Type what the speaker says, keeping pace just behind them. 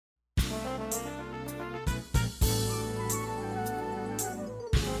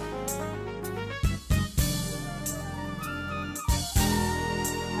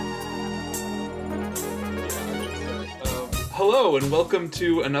Hello, and welcome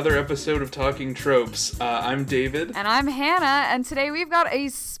to another episode of Talking Tropes. I'm David. And I'm Hannah, and today we've got a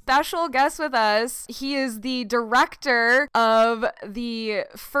special guest with us. He is the director of the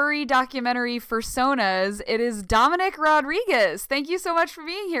furry documentary Fursonas. It is Dominic Rodriguez. Thank you so much for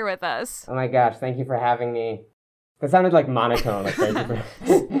being here with us. Oh my gosh, thank you for having me. That sounded like monotone. Like, thank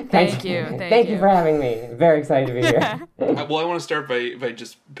you for Thank you for having me. Very excited to be here. Well, I want to start by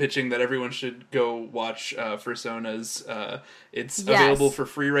just pitching that everyone should go watch Fursonas. It's available for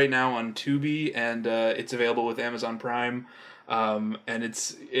free right now on Tubi, and it's available with Amazon Prime. And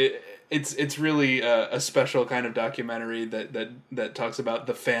it's really a special kind of documentary that talks about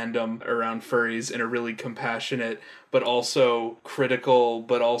the fandom around furries in a really compassionate, but also critical,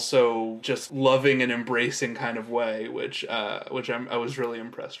 but also just loving and embracing kind of way, which I was really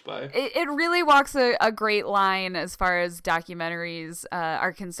impressed by. It really walks a great line as far as documentaries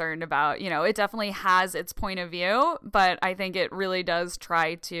are concerned about, it definitely has its point of view, but I think it really does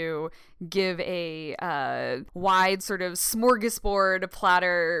try to give a wide sort of smorgasbord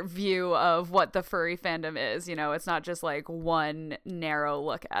platter view of what the furry fandom is. It's not just like one narrow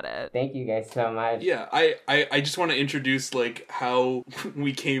look at it. Thank you guys so much. Yeah, I just want to introduce like how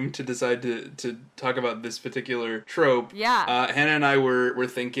we came to decide to talk about this particular trope. Yeah. Hannah and I were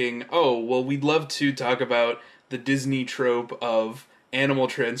thinking, we'd love to talk about the Disney trope of animal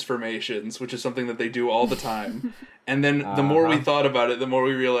transformations, which is something that they do all the time. And then the more we thought about it, the more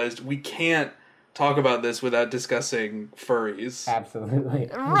we realized we can't talk about this without discussing furries. Absolutely.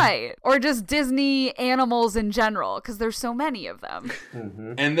 Right. Or just Disney animals in general, because there's so many of them.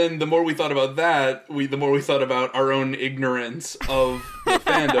 Mm-hmm. And then the more we thought about that, the more we thought about our own ignorance of the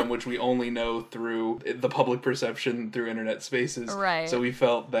fandom, which we only know through the public perception through internet spaces. Right. So we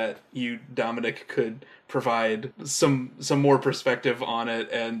felt that you, Dominic, could provide some more perspective on it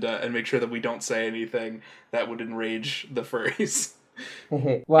and make sure that we don't say anything that would enrage the furries.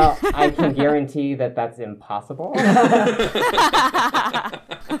 Well, I can guarantee that that's impossible.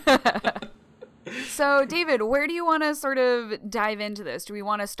 So, David, where do you want to sort of dive into this? Do we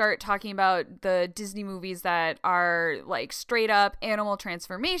want to start talking about the Disney movies that are like straight up animal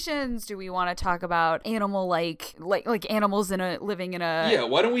transformations? Do we want to talk about animal like animals living in a... Yeah,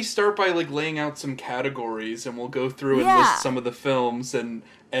 why don't we start by like laying out some categories, and we'll go through and list some of the films, and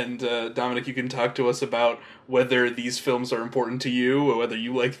Dominic, you can talk to us about whether these films are important to you or whether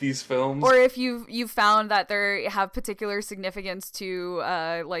you like these films. Or if you've found that they have particular significance to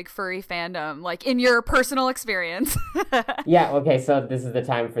like furry fandom, like in your personal experience. Yeah, okay, so this is the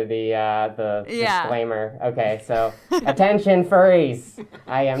time for the disclaimer. Okay, so attention furries.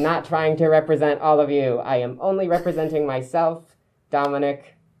 I am not trying to represent all of you. I am only representing myself,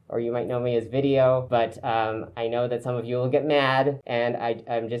 Dominic, or you might know me as Video, but I know that some of you will get mad, and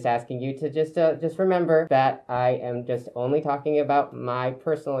I'm just asking you to just remember that I am just only talking about my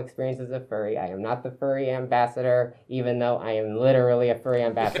personal experience as a furry. I am not the furry ambassador, even though I am literally a furry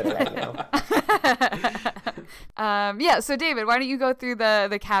ambassador right now. So David, why don't you go through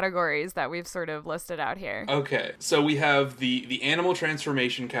the categories that we've sort of listed out here? Okay, so we have the animal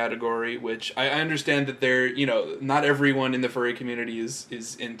transformation category, which I understand that not everyone in the furry community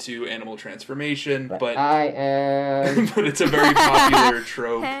is into animal transformation, but I am. but it's a very popular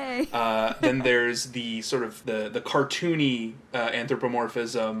trope. Hey. Then there's the sort of the cartoony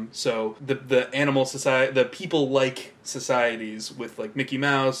anthropomorphism. So the animal society, the people-like societies with like Mickey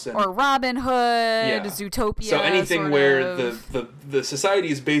Mouse or Robin Hood, Zootopia. So anything where the society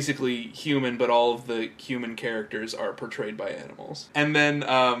is basically human, but all of the human characters are portrayed by animals. And then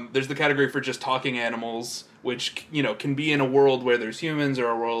there's the category for just talking animals, which, can be in a world where there's humans or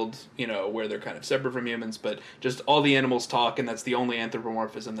a world, where they're kind of separate from humans, but just all the animals talk, and that's the only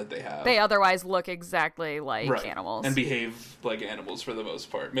anthropomorphism that they have. They otherwise look exactly like animals. And behave like animals for the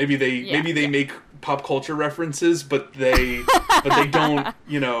most part. Maybe they make pop culture references, but they don't,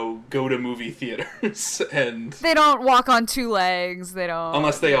 go to movie theaters, and they don't walk on two legs. They don't,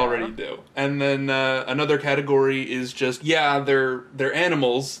 unless they already do. And then another category is just they're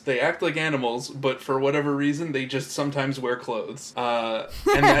animals. They act like animals, but for whatever reason they just sometimes wear clothes.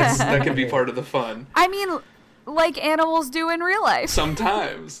 And that can be part of the fun. I mean, like animals do in real life.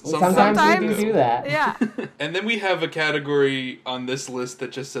 Sometimes we do that. Yeah. And then we have a category on this list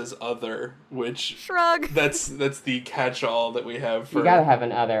that just says other, which shrug. That's the catch-all that we have for... You gotta have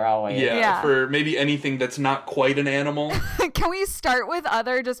an other always. Yeah, for maybe anything that's not quite an animal. Can we start with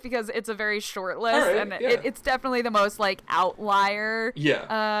other just because it's a very short list, and it's definitely the most like outlier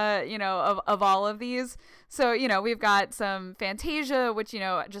of all of these. So, we've got some Fantasia, which,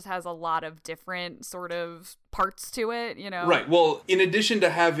 just has a lot of different sort of parts to it, you know? Right. Well, in addition to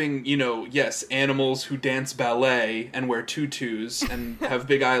having, yes, animals who dance ballet and wear tutus and have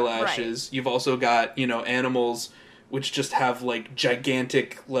big eyelashes, right. You've also got, animals which just have, like,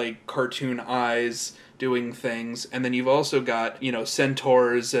 gigantic, like, cartoon eyes doing things, and then you've also got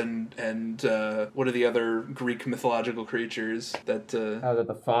centaurs and what are the other Greek mythological creatures that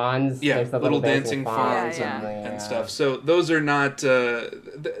the fawns, yeah, the little dancing fawns and stuff. So those are not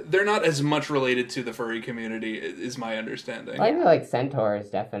they're not as much related to the furry community, is my understanding. I feel like centaurs,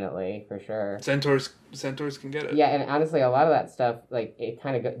 definitely, for sure. Centaurs can get it. Yeah, and honestly, a lot of that stuff, like, it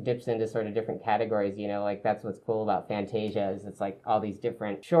kind of dips into sort of different categories, like, that's what's cool about Fantasia, is it's, like, all these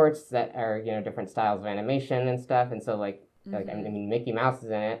different shorts that are, different styles of animation and stuff, and so, like, I mean, Mickey Mouse is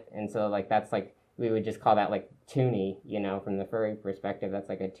in it, and so, like, that's, like, we would just call that, like, toony, from the furry perspective, that's,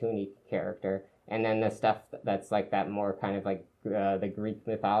 like, a toony character, and then the stuff that's, like, that more kind of, like, the Greek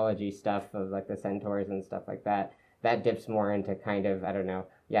mythology stuff of, like, the centaurs and stuff like that dips more into kind of, I don't know,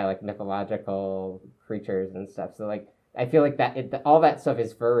 like mythological creatures and stuff. So, like, I feel like all that stuff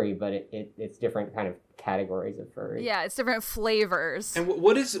is furry, but it's different kind of categories of furry. Yeah, it's different flavors. And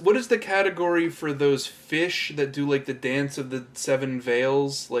what is the category for those fish that do, like, the dance of the 7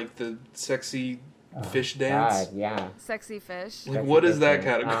 veils, like the sexy fish dance? God, yeah. Sexy fish. Like, what is that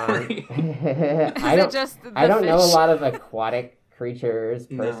category? I don't know a lot of aquatic creatures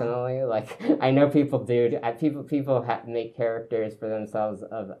personally. No. Like, I know people do. People make characters for themselves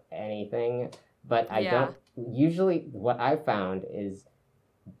of anything, but I don't. Usually, what I've found is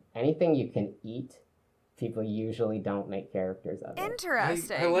anything you can eat, people usually don't make characters of it.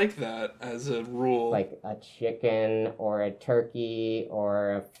 Interesting. I like that as a rule. Like a chicken or a turkey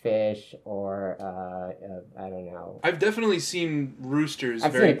or a fish or I don't know. I've definitely seen roosters.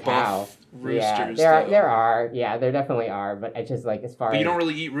 I've very seen a cow. Buff roosters. Yeah, there definitely are. But I just, like, as far. But as... you don't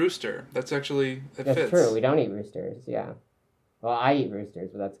really eat rooster. That's fits. True. We don't eat roosters. Yeah. Well, I eat roosters,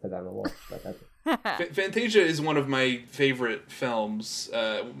 but that's because I'm a wolf. But that's... Fantasia is one of my favorite films,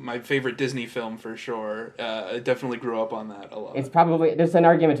 my favorite Disney film for sure. I definitely grew up on that a lot. It's probably, there's an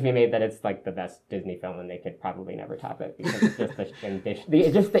argument to be made that it's, like, the best Disney film, and they could probably never top it because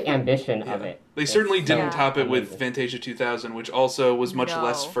it's just the ambition of it. They certainly didn't top it with Fantasia 2000, which also was much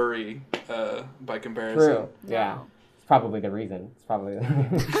less furry by comparison. True. Yeah. Probably the reason. It's probably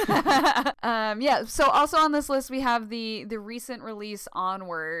so also on this list we have the recent release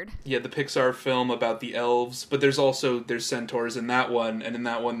Onward. Yeah, the Pixar film about the elves, but there's centaurs in that one, and in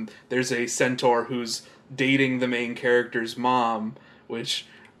that one there's a centaur who's dating the main character's mom, which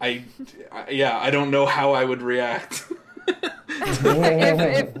I don't know how I would react.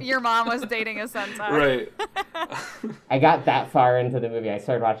 if your mom was dating a centaur. Right. I got that far into the movie. I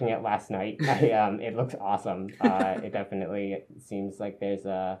started watching it last night. It looks awesome. It definitely seems like there's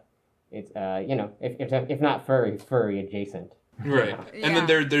if not furry adjacent. Right. Yeah. And then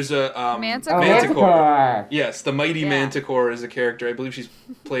there's a Manticore. Manticore. Yes, the mighty Manticore is a character. I believe she's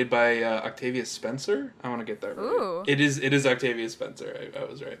played by Octavia Spencer. I want to get that right. Ooh. It is Octavia Spencer. I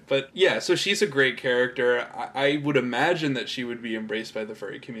was right. But yeah, so she's a great character. I would imagine that she would be embraced by the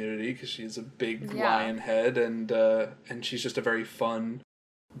furry community because she's a big lion head and she's just a very fun,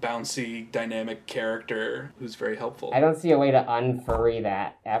 bouncy, dynamic character who's very helpful. I don't see a way to unfurry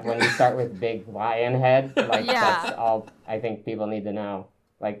that when you start with big lion head. Like, that's all I think people need to know.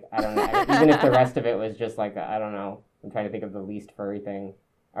 Like, I don't know. Even if the rest of it was just like, I don't know. I'm trying to think of the least furry thing.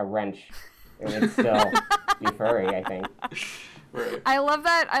 A wrench. It would still be furry, I think. Right. I love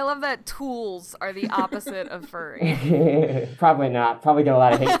that tools are the opposite of furry. Probably not. Probably get a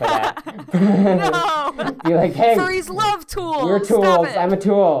lot of hate for that. No! Be like, hey, furries love tools. We're tools. I'm a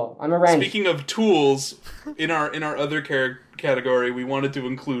tool. I'm a wrench. Speaking of tools, in our other category, we wanted to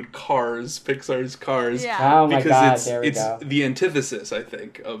include Cars, Pixar's Cars. Yeah. Oh my God, there we go. It's the antithesis, I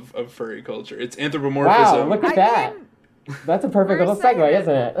think, of furry culture. It's anthropomorphism. Wow, look at that. That's a perfect little segue,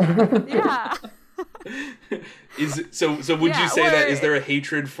 isn't it? Yeah. So would you say that is there a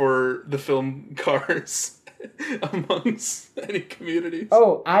hatred for the film Cars amongst any communities?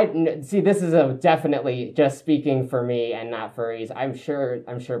 Oh, see. This is definitely just speaking for me and not furries. I'm sure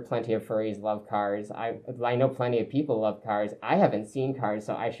plenty of furries love Cars. I know plenty of people love Cars. I haven't seen Cars,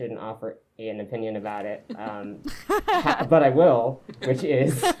 so I shouldn't offer an opinion about it. But I will, which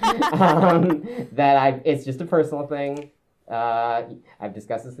is that it's just a personal thing. I've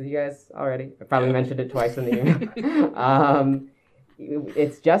discussed this with you guys already. I probably mentioned it twice in the email.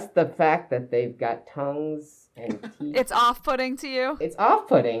 It's just the fact that they've got tongues and teeth. It's off-putting to you? It's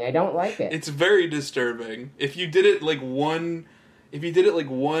off-putting. I don't like it. It's very disturbing. If you did it like one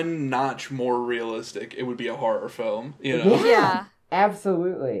notch more realistic, it would be a horror film, you know? Yeah.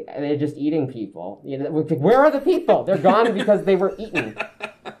 Absolutely. And they're just eating people. You know, where are the people? They're gone because they were eaten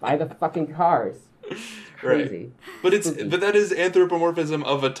by the fucking cars. Crazy. Right. But that is anthropomorphism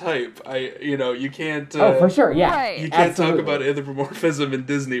of a type. You can't oh, for sure, yeah. Right. You can't talk about anthropomorphism in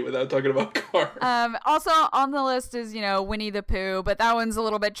Disney without talking about cars. Also on the list is, Winnie the Pooh, but that one's a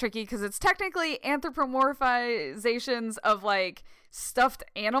little bit tricky because it's technically anthropomorphizations of like stuffed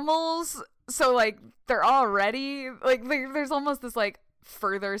animals. So like they're already like there's almost this like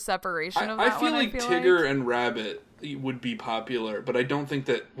further separation of that I feel one, like Tigger and Rabbit would be popular, but I don't think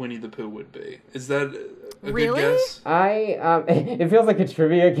that Winnie the Pooh would be. Is that a good guess? It feels like a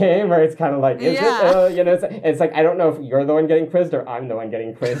trivia game where it's kind of like, is it? It's like I don't know if you're the one getting quizzed or I'm the one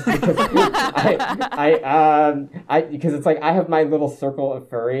getting quizzed because because it's like I have my little circle of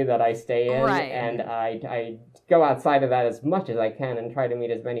furry that I stay in, right. and I go outside of that as much as I can and try to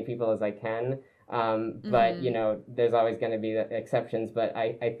meet as many people as I can. But there's always going to be exceptions. But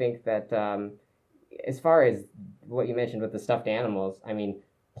I think that as far as what you mentioned with the stuffed animals, I mean,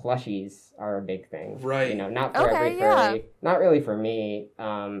 plushies are a big thing, right? Not for every furry, not really for me.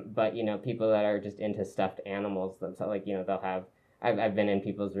 But people that are just into stuffed animals, so like they'll have. I've been in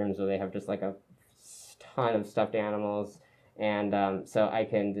people's rooms where they have just like a ton of stuffed animals. And so I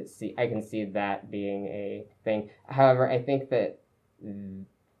can see that being a thing. However, I think that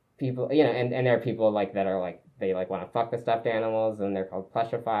people, and there are people like that are like they like want to fuck the stuffed animals, and they're called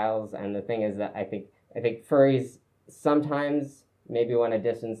plushophiles. And the thing is that I think furries sometimes maybe want to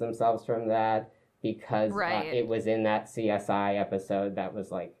distance themselves from that because it was in that CSI episode that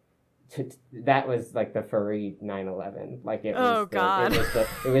was like. That was like the furry 9/11. Like it was. God!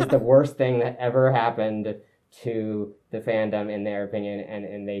 It was the worst thing that ever happened to the fandom, in their opinion,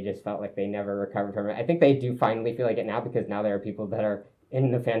 and they just felt like they never recovered from it. I think they do finally feel like it now because now there are people that are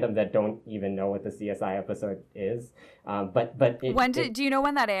in the fandom that don't even know what the CSI episode is. But do you know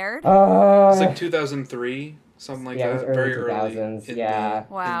when that aired? It's like 2003. Something like that. It was early Very 2000s, early. In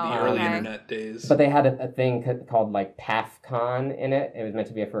the early internet days. But they had a thing called like PAFCon in it. It was meant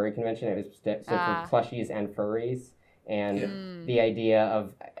to be a furry convention. It was for plushies and furries. And the idea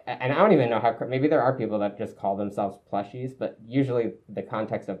of, and I don't even know how, maybe there are people that just call themselves plushies, but usually the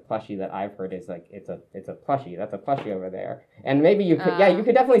context of plushie that I've heard is like, it's a plushie. That's a plushie over there. And maybe you could, you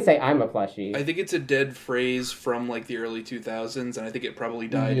could definitely say I'm a plushie. I think it's a dead phrase from like the early 2000s, and I think it probably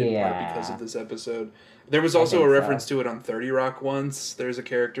died in part because of this episode. There was also a reference to it on 30 Rock once. There's a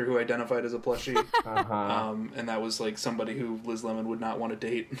character who identified as a plushie. And that was like somebody who Liz Lemon would not want to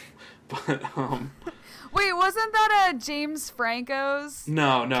date. But, Wait, wasn't that James Franco's?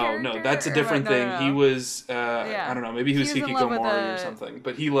 No. That's a different thing. No. He was, I don't know, maybe he was Hikikomori or something.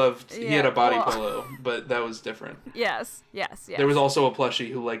 But he had a body pillow, but that was different. Yes. There was also a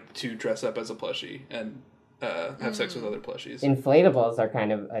plushie who liked to dress up as a plushie and have sex with other plushies. Inflatables are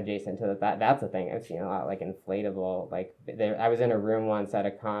kind of adjacent to that. That's a thing I've seen a lot, like inflatable. Like I was in a room once at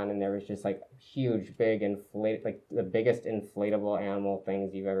a con, and there was just like huge, big like the biggest inflatable animal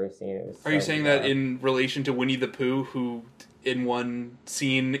things you've ever seen. It was. Are you saying that in relation to Winnie the Pooh, who in one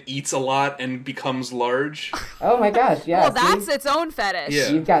scene eats a lot and becomes large? Oh my gosh, yeah. Well, that's its own fetish. Yeah.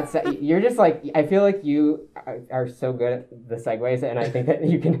 You're just like, I feel like you are so good at the segues, and I think that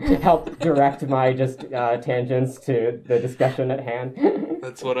you can help direct my just tangents to the discussion at hand.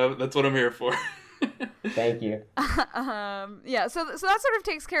 That's what I'm here for. Thank you. So that sort of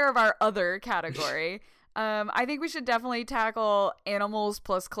takes care of our other category. I think we should definitely tackle animals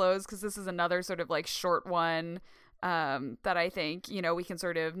plus clothes, because this is another sort of like short one that I think, we can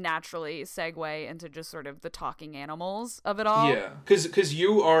sort of naturally segue into just sort of the talking animals of it all. Yeah, because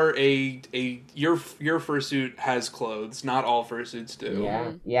you are your fursuit has clothes. Not all fursuits do.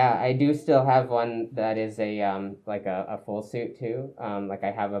 Yeah, I do still have one that is a full suit too. Like I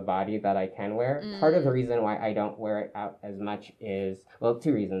have a body that I can wear. Part of the reason why I don't wear it out as much is, well,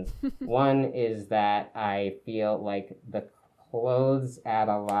 two reasons. One is that I feel like the clothes add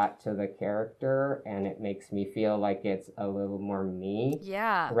a lot to the character, and it makes me feel like it's a little more me.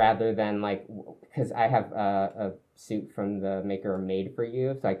 Yeah. Rather than like, because I have a suit from the maker Made For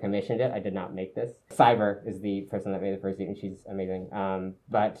You, so I commissioned it. I did not make this. Cyber is the person that made the first suit, and she's amazing.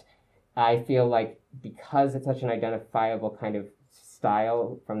 But I feel like because it's such an identifiable kind of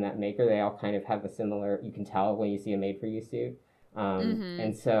style from that maker, they all kind of have a similar, you can tell when you see a Made For You suit.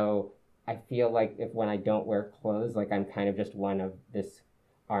 And so I feel like when I don't wear clothes, like I'm kind of just one of this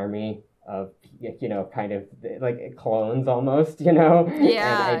army of, kind of like clones almost, And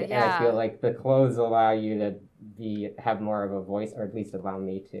I feel like the clothes allow you to have more of a voice, or at least allow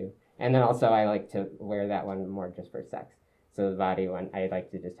me to. And then also I like to wear that one more just for sex. Sil's body one. I'd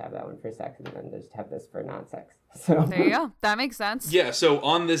like to just have that one for sex and then just have this for non-sex. So there you go. That makes sense. Yeah, so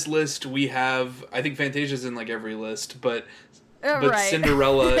on this list we have, I think Fantasia's in like every list, but right.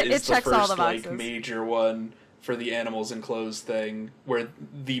 Cinderella is the first like major one for the animals and clothes thing, where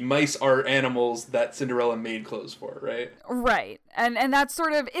the mice are animals that Cinderella made clothes for, right? Right. And that's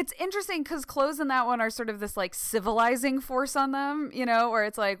sort of, it's interesting because clothes in that one are sort of this like civilizing force on them, you know, where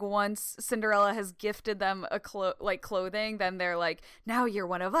it's like once Cinderella has gifted them a clothing, then they're like, now you're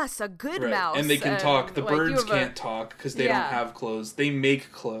one of us, a good mouse. And they can talk. The birds can't talk because they don't have clothes. They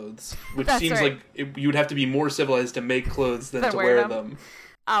make clothes, which seems like you would have to be more civilized to make clothes than to wear them.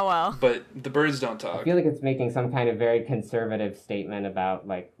 Oh, well. But the birds don't talk. I feel like it's making some kind of very conservative statement about,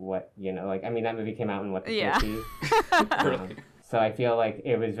 like, what, you know, like, I mean, that movie came out in, what, the 50s? So I feel like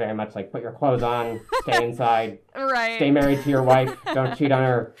it was very much like, put your clothes on, stay inside, stay married to your wife, don't cheat on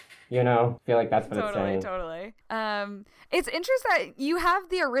her, you know? I feel like that's what it's saying. Totally. It's interesting that you have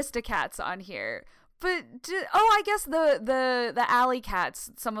the Aristocats on here. But I guess the alley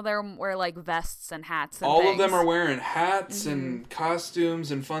cats, some of them wear like vests and hats. And all things. Of them are wearing hats and costumes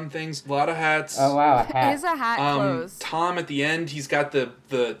and fun things. A lot of hats. Oh wow, a hat. Is a hat clothes? Tom at the end, he's got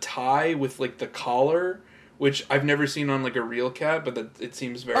the tie with like the collar, which I've never seen on like a real cat, but it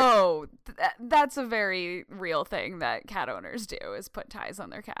seems very. Oh, that's a very real thing that cat owners do, is put ties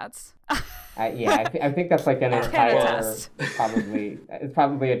on their cats. I think that's like an entire probably. It's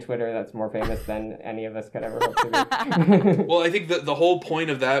probably a Twitter that's more famous than any of us could ever hope to be. Well, I think the whole point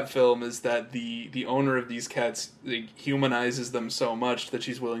of that film is that the owner of these cats humanizes them so much that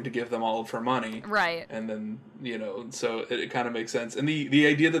she's willing to give them all of her money. Right. And then, you know, so it kind of makes sense. And the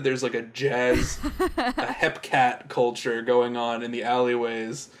idea that there's like a jazz, a hep cat culture going on in the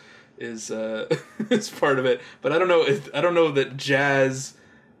alleyways is is part of it. But I don't know that jazz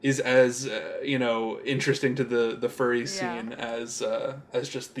is as you know, interesting to the furry scene as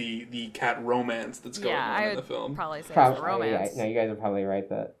just the cat romance that's going on in the film. Probably say it's the romance. Yeah, no, you guys are probably right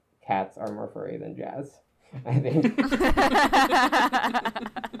that cats are more furry than jazz. I think.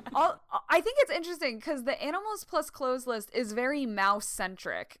 I think it's interesting because the animals plus clothes list is very mouse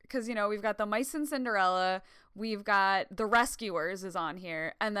centric. Because, you know, we've got the mice in Cinderella, we've got the Rescuers is on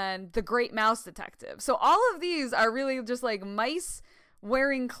here, and then the Great Mouse Detective. So all of these are really just like mice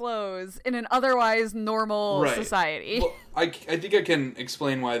wearing clothes in an otherwise normal society. Well, I think I can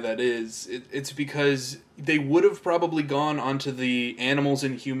explain why that is. It's because they would have probably gone onto the animals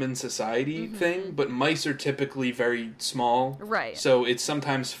in human society thing, but mice are typically very small. Right. So it's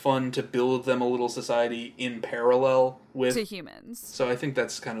sometimes fun to build them a little society in parallel with to humans. So I think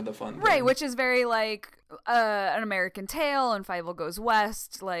that's kind of the fun thing. Right, which is very like An American Tail and Fievel Goes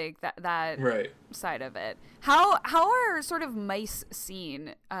West, like that side of it. How are sort of mice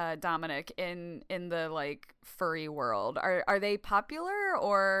seen, Dominic, in the like furry world? Are they popular,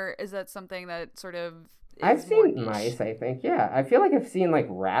 or is that something that sort of I've seen mice, I think. Yeah. I feel like I've seen like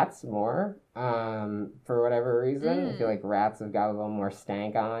rats more, for whatever reason. I feel like rats have got a little more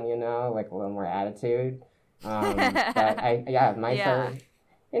stank on, you know, like a little more attitude. But mice are,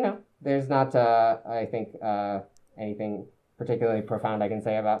 you know, there's not, I think, anything particularly profound I can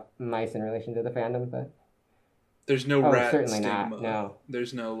say about mice in relation to the fandom, but there's no rat certainly stigma. Not. No.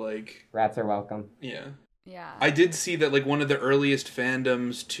 There's no like rats are welcome. Yeah. Yeah. I did see that like one of the earliest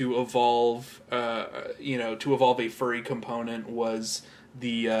fandoms to evolve a furry component was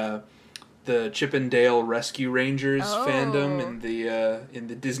the Chip and Dale Rescue Rangers fandom in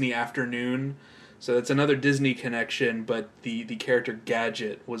the Disney Afternoon. So that's another Disney connection, but the character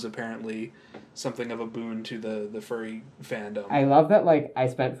Gadget was apparently something of a boon to the furry fandom. I love that, like, I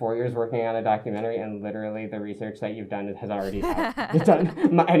spent 4 years working on a documentary, and literally the research that you've done has already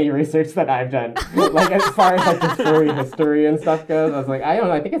done any research that I've done. Like, as far as, like, the furry history and stuff goes, I was like, I don't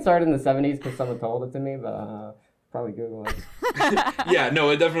know, I think it started in the 70s because someone told it to me, but probably Google it. Yeah, no,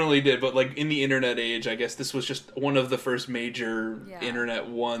 it definitely did. But like in the internet age, I guess this was just one of the first major internet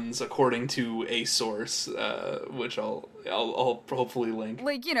ones, according to a source, which I'll hopefully link.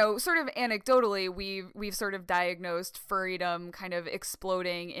 Like, you know, sort of anecdotally, we've sort of diagnosed furrydom kind of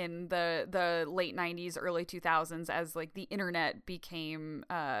exploding in the late 90s, early 2000s as like the internet became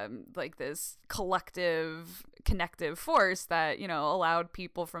like this collective connective force that, you know, allowed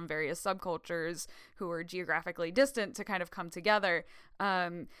people from various subcultures who were geographically distant to kind of come together.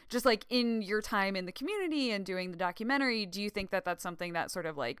 Just like in your time in the community and doing the documentary, do you think that that's something that sort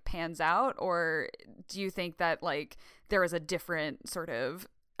of like pans out, or do you think that like there was a different sort of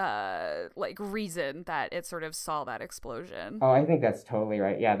like reason that it sort of saw that explosion? Oh, I think that's totally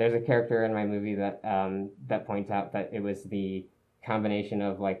right. Yeah, there's a character in my movie that that points out that it was the combination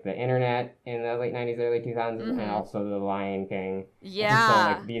of like the internet in the late 90s, early 2000s, and also the Lion King. Yeah. And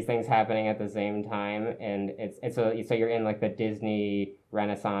so like these things happening at the same time, and it's so you're in like the Disney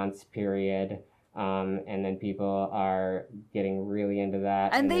Renaissance period. And then people are getting really into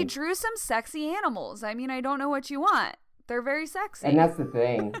that. And they drew some sexy animals. I mean, I don't know what you want. They're very sexy. And that's the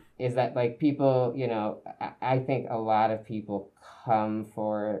thing, is that like people, I think a lot of people come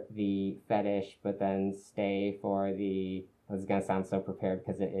for the fetish, but then stay for the, this is going to sound so prepared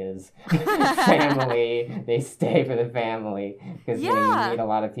because it is, family. They stay for the family because you meet a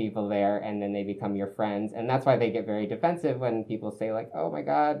lot of people there, and then they become your friends. And that's why they get very defensive when people say like, oh my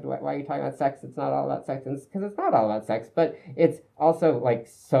God, why are you talking about sex? It's not all about sex. And because it's not all about sex, but it's also like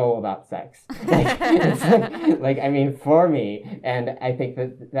so about sex. I mean, for me, and I think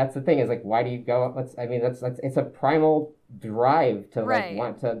that's the thing, is like, why do you go, it's a primal drive to like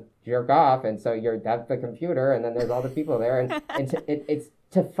want to jerk off, and so you're at the computer, and then there's all the people there, and it's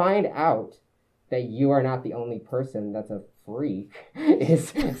to find out that you are not the only person that's a freak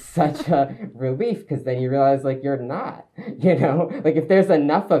is such a relief, because then you realize like you're not, like if there's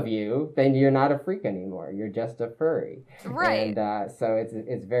enough of you, then you're not a freak anymore, you're just a furry, right? And so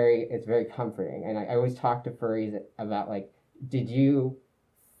it's very comforting. And I always talk to furries about like, did you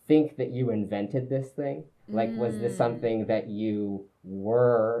think that you invented this thing? Like, was this something that you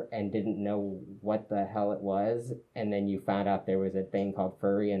were and didn't know what the hell it was, and then you found out there was a thing called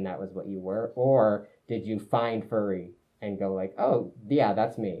furry and that was what you were? Or did you find furry and go like, oh, yeah,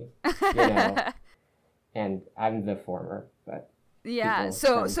 that's me, And I'm the former, but... Yeah,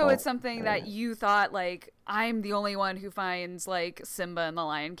 so it's something that you thought, like, I'm the only one who finds, like, Simba and the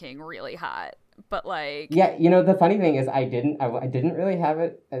Lion King really hot. But like, yeah, the funny thing is I didn't really have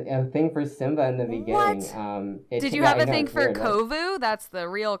a thing for Simba in the beginning. What? Did you have a thing for Kovu? That's the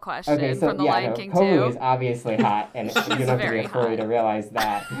real question from the Lion King Kovu 2. is obviously hot, and you don't have to be a furry to realize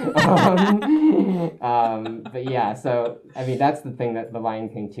that. But yeah, so I mean that's the thing that the Lion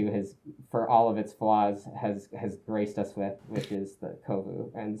King 2 has, for all of its flaws, has graced us with, which is the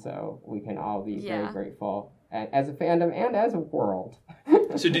Kovu, and so we can all be very grateful as a fandom and as a world.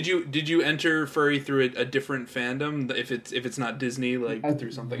 So did you enter furry through a different fandom, if it's not Disney, like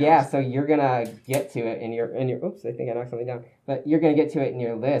through something else? Yeah, so you're gonna get to it in your oops, I think I knocked something down. But you're gonna get to it in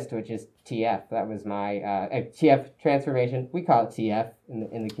your list, which is TF. That was my TF transformation. We call it TF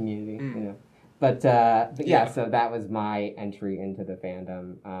in the community, But yeah, so that was my entry into the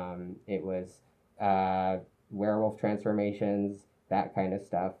fandom. It was werewolf transformations, that kind of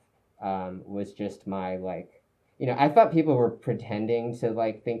stuff. Was just my like. I thought people were pretending to,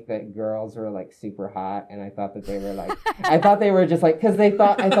 like, think that girls were, like, super hot, and I thought that they were, like, I thought they were just, like, because I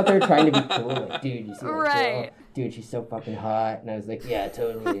thought they were trying to be cool, like, dude, you see that girl? Dude, she's so fucking hot, and I was like, yeah,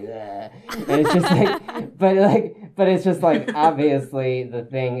 totally, and it's just, like, but it's just, like, obviously, the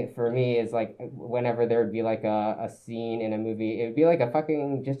thing for me is, like, whenever there would be, like, a scene in a movie, it would be, like, a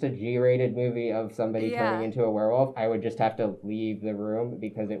fucking, just a G-rated movie of somebody turning into a werewolf, I would just have to leave the room,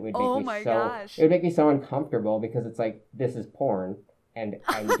 because it would make it would make me so uncomfortable, because it's like, this is porn, and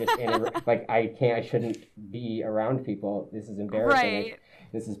I'm just like, I shouldn't be around people. This is embarrassing.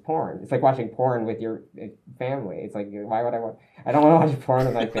 This is porn. It's like watching porn with your family. It's like, why would I don't want to watch porn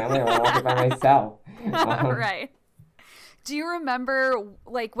with my family. I want to watch it by myself. Right. Do you remember,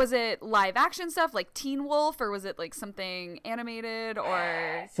 like, was it live action stuff like Teen Wolf, or was it like something animated,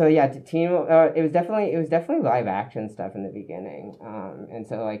 or? So yeah, Teen Wolf. It was definitely live action stuff in the beginning. And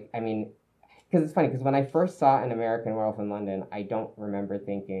so like, I mean, because it's funny, because when I first saw An American Werewolf in London, I don't remember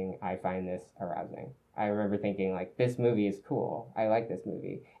thinking, I find this arousing. I remember thinking, like, this movie is cool. I like this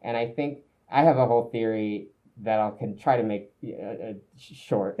movie. And I think I have a whole theory that I can try to make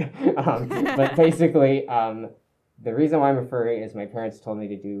short. But basically, the reason why I'm a furry is my parents told me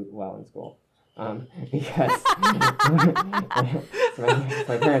to do well in school. Because it's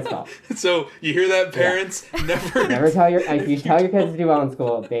my parents' fault. So you hear that, parents? Yeah. Never tell if you tell your kids to do well in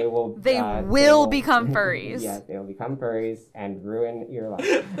school, they will become furries. Yeah, they will become furries and ruin your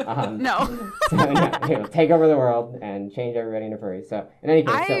life. No. They will take over the world and change everybody into furries. So in any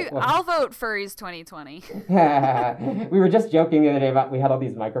case, I'll vote furries 2020. We were just joking the other day about, we had all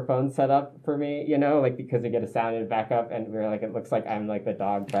these microphones set up for me, like, because we get a sound and backup, and we were like, it looks like I'm like the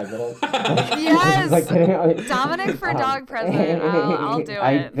dog president. Yes, like, Dominic for dog president. I'll do it.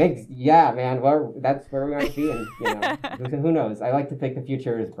 I think, yeah, man. Well, that's where we might be, and who knows? I like to think the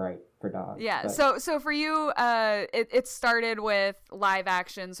future is bright for dogs. Yeah. But. So for you, it started with live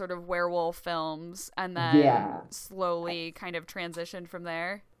action sort of werewolf films, and then slowly kind of transitioned from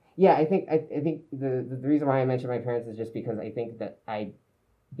there. Yeah, I think the reason why I mentioned my parents is just because I think that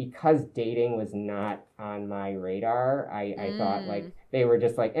because dating was not on my radar, I thought like they were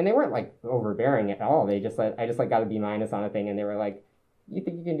just like, and they weren't like overbearing at all. They just like, I just like got a B- on a thing, and they were like, you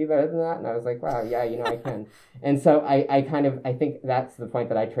think you can do better than that? And I was like, wow, yeah, I can. And so I think that's the point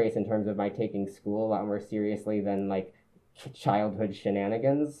that I trace in terms of my taking school a lot more seriously than like childhood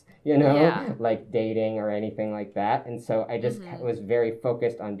shenanigans, like dating or anything like that. And so I just was very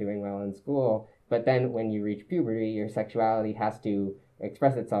focused on doing well in school. But then when you reach puberty, your sexuality has to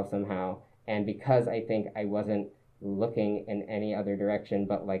express itself somehow. And because I think I wasn't looking in any other direction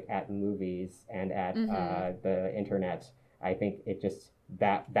but like at movies and at the internet, I think it just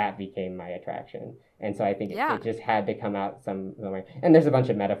that became my attraction. And so I think it just had to come out somewhere. And there's a bunch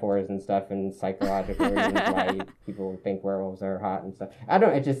of metaphors and stuff and psychological reasons why people think werewolves are hot and stuff. I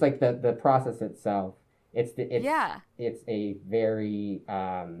don't know, it's just like the process itself. It's a very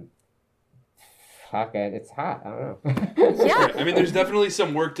it's hot. I don't know. Yeah. I mean, there's definitely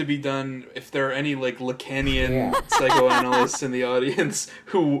some work to be done if there are any like Lacanian psychoanalysts in the audience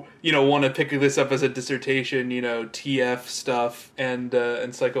who, want to pick this up as a dissertation, TF stuff and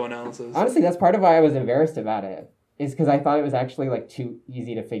psychoanalysis. Honestly, that's part of why I was embarrassed about it. Is because I thought it was actually like too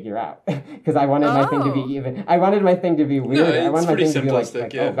easy to figure out. Because I wanted my thing to be I wanted my thing to be weird. I wanted my thing to be like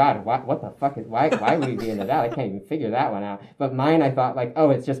oh god, what the fuck is why would we be into that? I can't even figure that one out. But mine, I thought like,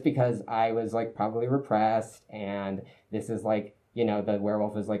 oh, it's just because I was like probably repressed, and this is like, the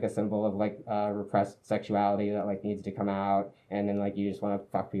werewolf is like a symbol of like repressed sexuality that like needs to come out, and then like you just want to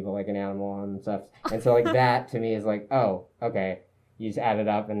fuck people like an animal and stuff. And so like that to me is like, oh, okay, you just add it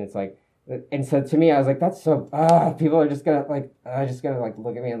up, and it's like. And so to me, I was like, that's so, people are just gonna like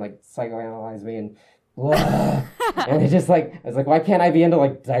look at me and like psychoanalyze me and and it's just like, I was like, why can't I be into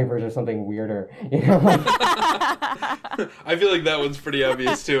like diapers or something weirder? I feel like that one's pretty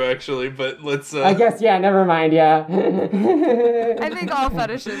obvious too, actually, but let's I guess, never mind, I think all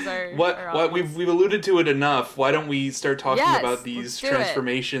fetishes are we've alluded to it enough. Why don't we start talking about these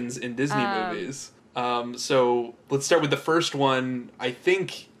transformations in Disney movies? So let's start with the first one, I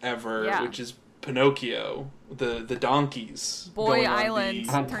think, ever, which is Pinocchio, the donkeys. Boy Island.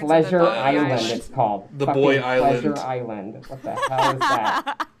 On Pleasure Island, it's called. The Boy Island. Pleasure Island. What the hell is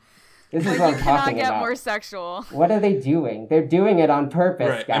that? This is what I'm talking about. You cannot get more sexual. What are they doing? They're doing it on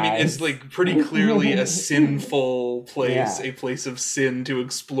purpose, guys. I mean, it's like pretty clearly a sinful place, a place of sin to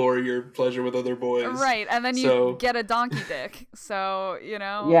explore your pleasure with other boys. Right, and then you get a donkey dick. So,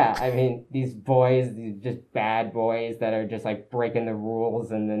 Yeah, I mean, these boys, these just bad boys that are just like breaking the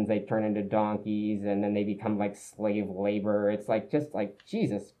rules, and then they turn into donkeys, and then they become like slave labor. It's like, just like,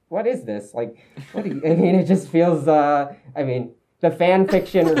 Jesus, what is this? Like, it just feels, the fan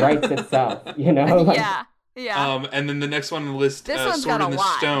fiction writes itself, Like, yeah. And then the next one on the list, Sword in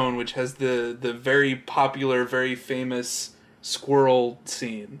the Stone, which has the very popular, very famous squirrel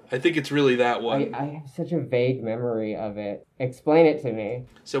scene. I think it's really that one. I have such a vague memory of it. Explain it to me.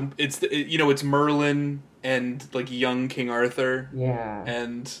 So it's Merlin and like young King Arthur. Yeah.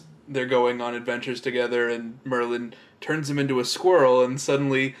 And they're going on adventures together, and Merlin turns him into a squirrel, and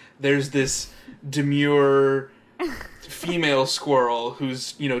suddenly there's this demure female squirrel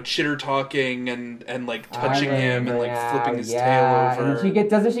who's chitter talking and like touching him and like flipping his tail over. And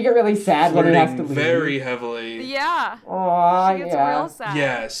doesn't she get really sad when he has to leave? Very heavily. Yeah. Aww, she gets real sad.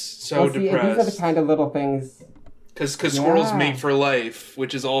 Yes, so depressed. These are the kind of little things. Because squirrels mate for life,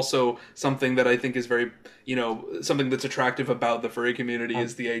 which is also something that I think is very, something that's attractive about the furry community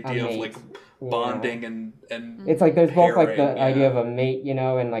is the idea of like bonding and it's like there's both like the idea of a mate,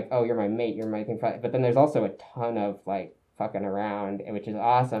 and like, oh, you're my mate, you're my thing, but then there's also a ton of like fucking around, which is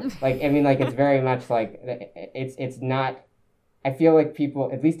awesome. Like, I mean, like, it's very much like it's not. I feel like people,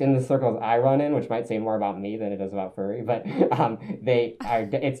 at least in the circles I run in, which might say more about me than it does about furry, but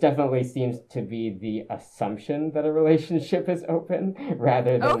it definitely seems to be the assumption that a relationship is open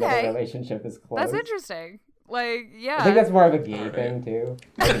rather than that a relationship is closed. That's interesting. Like, yeah. I think that's more of a gay thing, too.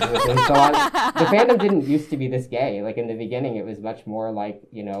 Like, the fandom didn't used to be this gay. Like, in the beginning, it was much more like,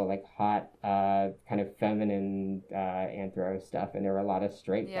 like hot, kind of feminine anthro stuff, and there were a lot of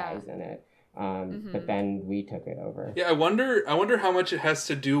straight guys in it. But then we took it over. Yeah, I wonder how much it has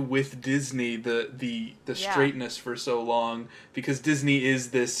to do with Disney, the straightness for so long, because Disney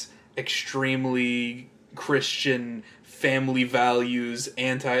is this extremely Christian, family values,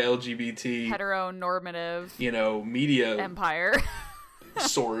 anti-LGBT, heteronormative, media empire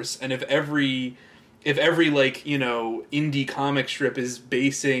source. And if every like, indie comic strip is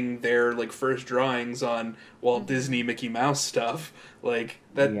basing their like first drawings on Walt Disney Mickey Mouse stuff, like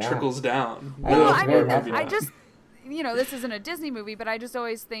that trickles down. No, I mean, this isn't a Disney movie, but I just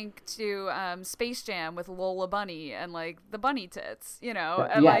always think to Space Jam with Lola Bunny and like the bunny tits, And,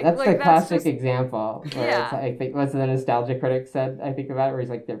 yeah, that's the classic example. Yeah. I think what's the nostalgia critic said, I think about it, where he's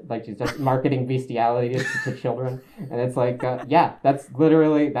like she's just marketing bestiality to children. And it's like, that's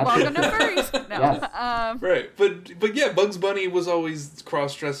literally... Welcome to furries. No. Yes. Right. But yeah, Bugs Bunny was always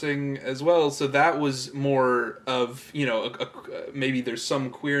cross-dressing as well, so that was more of, maybe there's some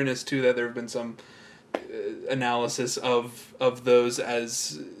queerness to that. There have been some analysis of those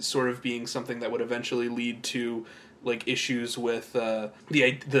as sort of being something that would eventually lead to like issues with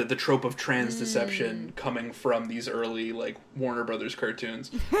the trope of trans deception coming from these early like Warner Brothers cartoons.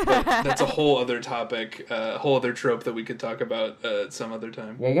 But that's a whole other topic, a whole other trope that we could talk about some other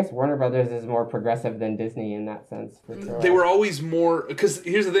time. Yeah, I guess Warner Brothers is more progressive than Disney in that sense. For sure. They were always more, because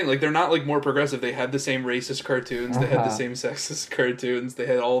here's the thing, like they're not like more progressive. They had the same racist cartoons, they had the same sexist cartoons, they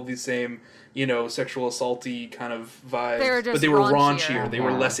had all of these same sexual assaulty kind of vibes, but they were raunchier. They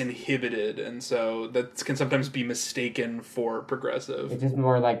were less inhibited, and so that can sometimes be mistaken for progressive. It's just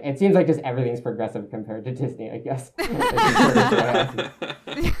more like, it seems like just everything's progressive compared to Disney, I guess.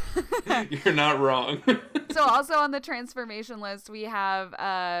 You're not wrong. So also on the transformation list, we have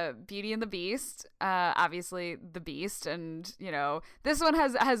Beauty and the Beast, obviously the Beast, and this one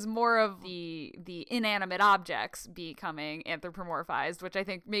has more of the inanimate objects becoming anthropomorphized, which I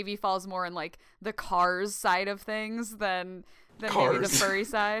think maybe falls more in like the Cars side of things than maybe the furry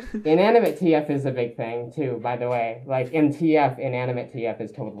side. Inanimate TF is a big thing too, by the way. Like in TF, inanimate TF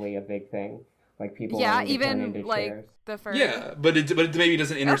is totally a big thing. Like people even like chairs. the furry. Yeah, but it maybe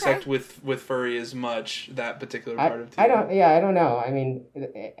doesn't intersect with furry as much, that particular part of TF. I don't know. I mean,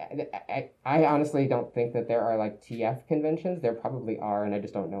 I honestly don't think that there are like TF conventions. There probably are, and I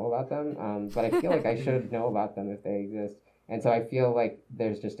just don't know about them. But I feel like I should know about them if they exist. And so I feel like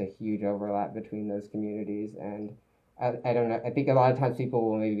there's just a huge overlap between those communities, and I don't know. I think a lot of times people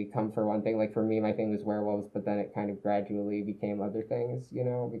will maybe come for one thing. Like for me, my thing was werewolves, but then it kind of gradually became other things,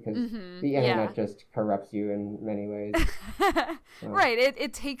 because the internet just corrupts you in many ways. So. Right.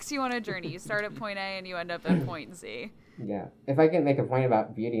 It takes you on a journey. You start at point A and you end up at point Z. Yeah. If I can make a point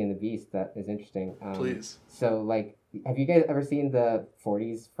about Beauty and the Beast that is interesting. Please. So, like, have you guys ever seen the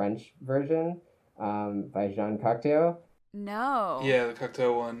 40s French version by Jean Cocteau? No. Yeah, the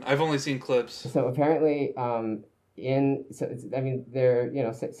Cocteau one. I've only seen clips. So apparently,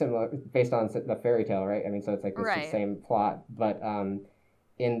 they're similar based on the fairy tale, right? I mean, so it's like the same plot, but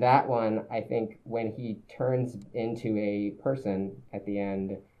in that one, I think when he turns into a person at the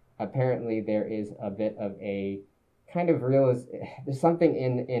end, apparently there is a bit of a kind of there's something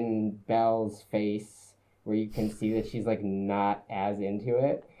in Belle's face where you can see that she's like not as into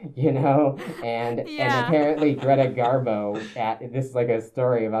it, and apparently Greta Garbo this is like a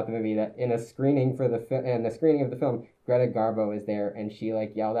story about the movie that in the screening of the film, Greta Garbo is there and she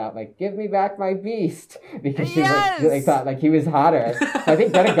like yelled out like, "Give me back my beast," because she like thought like he was hotter. So I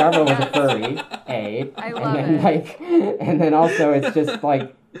think Greta Garbo was a furry. I love it. And then also it's just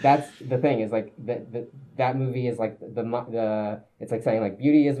like, that's the thing is like that movie is like the it's like saying like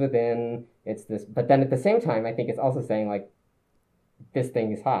beauty is within, it's this, but then at the same time I think it's also saying like this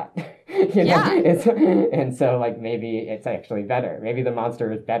thing is hot. And so like maybe it's actually better, maybe the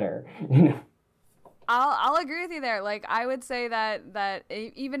monster is better. I'll agree with you there. Like I would say that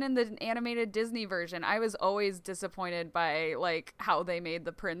even in the animated Disney version, I was always disappointed by like how they made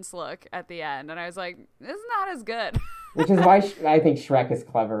the prince look at the end, and I was like, this is not as good. Which is why I think Shrek is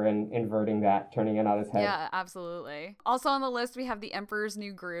clever in inverting that, turning it on his head. Yeah, absolutely. Also on the list, we have The Emperor's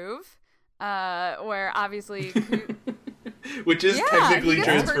New Groove, where obviously... Which is technically he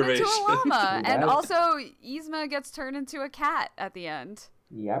gets transformation. turned into a llama. And also, Yzma gets turned into a cat at the end.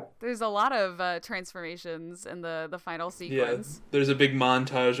 Yep. There's a lot of transformations in the final sequence. Yeah, there's a big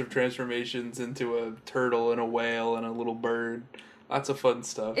montage of transformations into a turtle and a whale and a little bird. Lots of fun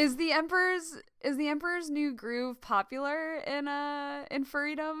stuff. Is the Emperor's New Groove popular in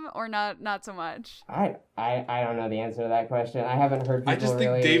furrydom or not so much? I don't know the answer to that question. I haven't heard people. I just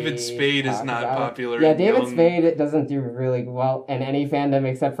think David Spade is not popular. Yeah, David Spade doesn't do really well in any fandom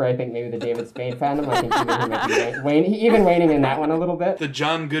except for I think maybe the David Spade fandom. I think he might be waning in that one a little bit. The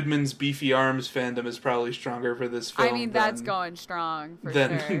John Goodman's Beefy Arms fandom is probably stronger for this film. I mean, that's going strong for sure.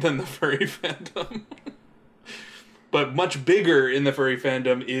 Than the furry fandom. But much bigger in the furry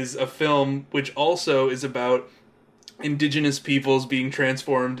fandom is a film which also is about indigenous peoples being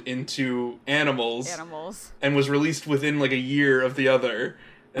transformed into animals. And was released within like a year of the other.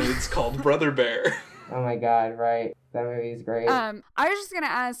 And it's called Brother Bear. Oh my god, right. That movie's great. I was just gonna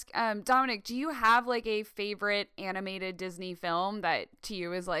ask, Dominic, do you have like a favorite animated Disney film that to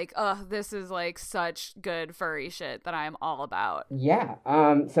you is like, oh, this is like such good furry shit that I'm all about? Yeah.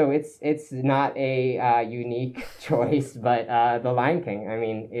 So it's not a unique choice, but The Lion King, I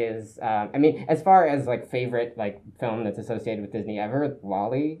mean, is as far as like favorite like film that's associated with Disney ever,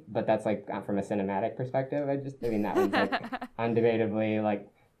 WALL-E, but that's like from a cinematic perspective. That one's like undebatably like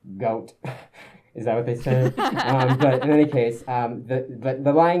GOAT. Is that what they said? But in any case,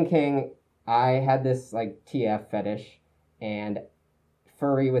 the Lion King, I had this like TF fetish, and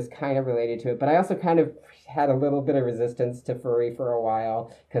furry was kind of related to it, but I also kind of had a little bit of resistance to furry for a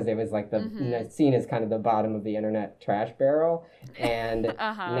while because it was like seen as kind of the bottom of the internet trash barrel, and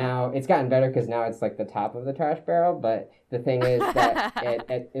now it's gotten better because now it's like the top of the trash barrel. But the thing is that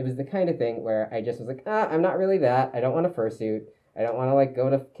it was the kind of thing where I just was like, I'm not really that. I don't want a fursuit. I don't want to like go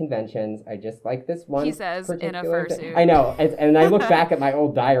to conventions. I just like this one. He says in a fursuit. I know, and I look back at my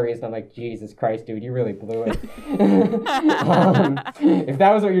old diaries and I'm like, Jesus Christ, dude, you really blew it. If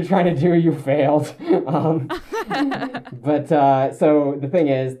that was what you're trying to do, you failed. But so the thing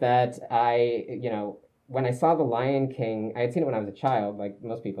is that when I saw The Lion King, I had seen it when I was a child, like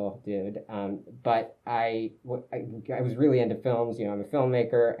most people did, but I was really into films. I'm a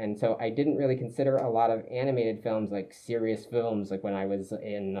filmmaker, and so I didn't really consider a lot of animated films like serious films, like when I was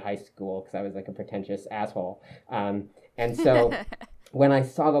in high school, because I was like a pretentious asshole. And so when I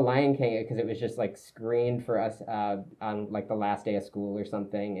saw The Lion King, because it was just like screened for us on like the last day of school or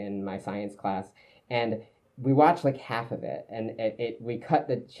something in my science class, and we watched like half of it, and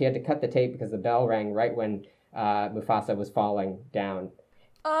she had to cut the tape because the bell rang right when Mufasa was falling down.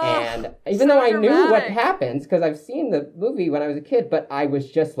 And even though I knew what happens, because I've seen the movie when I was a kid, but I was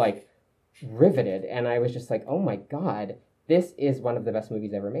just like riveted, and I was just like, oh my god, this is one of the best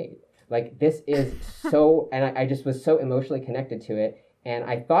movies ever made. Like, this is so, and I just was so emotionally connected to it, and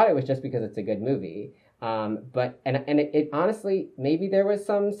I thought it was just because it's a good movie. But it honestly, maybe there was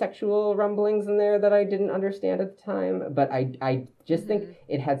some sexual rumblings in there that I didn't understand at the time, but I just think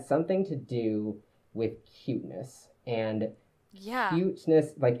it had something to do with cuteness, and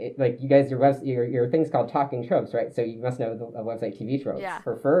cuteness, like you guys, your thing's called Talking Tropes, right? So you must know the website TV Tropes.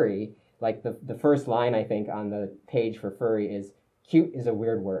 For furry. Like the first line I think on the page for furry is, cute is a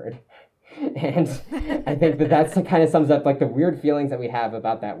weird word. And I think that kind of sums up like the weird feelings that we have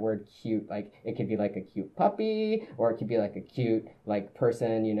about that word cute. Like, it could be like a cute puppy, or it could be like a cute like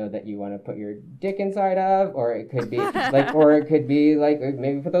person that you want to put your dick inside of, or it could be like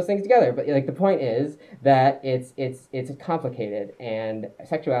maybe put those things together. But like the point is that it's complicated, and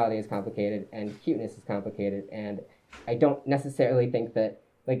sexuality is complicated, and cuteness is complicated, and I don't necessarily think that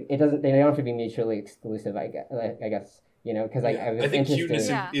like they don't have to be mutually exclusive. I guess. Because I was think interested.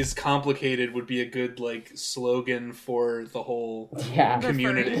 cuteness is complicated would be a good like slogan for the whole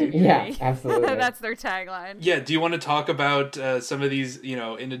community. Yeah, absolutely. That's their tagline. Yeah, do you want to talk about some of these?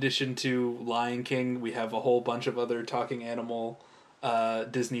 In addition to Lion King, we have a whole bunch of other talking animal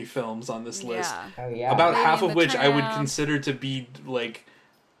Disney films on this list. Oh, yeah. About half of which I would consider to be like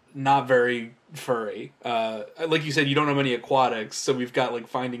not very furry. Like you said, you don't know many aquatics, so we've got like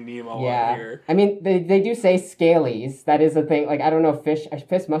Finding Nemo on here. I mean, they do say scalies. That is a thing. Like, I don't know, fish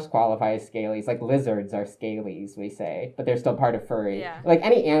must qualify as scalies. Like, lizards are scalies, we say, but they're still part of furry. Yeah. Like,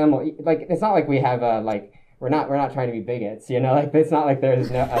 any animal, like, it's not like we have we're not trying to be bigots, like, it's not like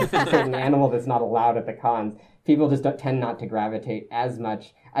there's a certain animal that's not allowed at the cons. People just tend not to gravitate as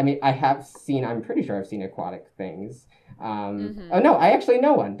much. I mean, I'm pretty sure I've seen aquatic things. Oh no, I actually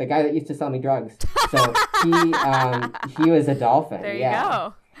know one. The guy that used to sell me drugs. So he was a dolphin. There you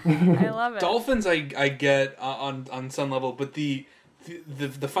go. I love it. Dolphins, I get on some level, but the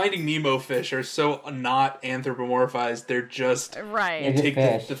Finding Nemo fish are so not anthropomorphized. They're just right. You take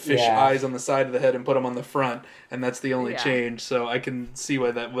the fish eyes on the side of the head and put them on the front, and that's the only change. So I can see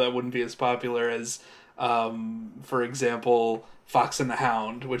why that wouldn't be as popular as, for example, Fox and the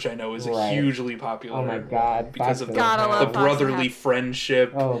Hound, which I know is hugely popular. Oh my god! Because of the brotherly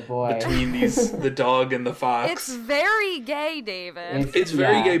friendship between the dog and the fox. It's very gay, David. It's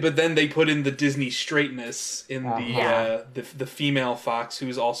very gay, but then they put in the Disney straightness in the female fox,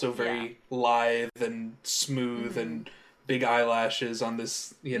 who's also very lithe and smooth and big eyelashes on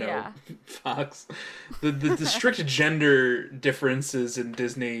this, fox. The strict gender differences in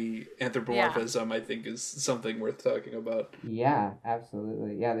Disney anthropomorphism, I think, is something worth talking about. Yeah,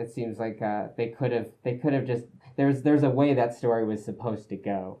 absolutely. Yeah, it seems like they could have just there's a way that story was supposed to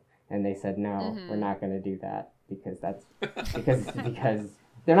go, and they said no, we're not going to do that because because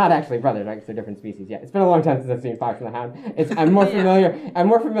they're not actually brothers, right? They're different species. Yeah, it's been a long time since I've seen Fox and the Hound. I'm more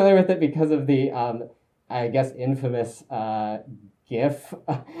familiar with it because of the I guess, infamous GIF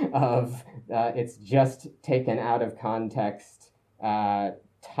of it's just taken out of context.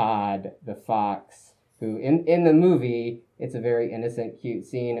 Todd the fox, who in the movie, it's a very innocent, cute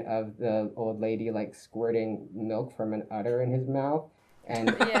scene of the old lady like squirting milk from an udder in his mouth,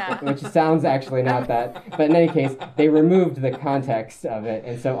 and which sounds actually not that, but in any case, they removed the context of it,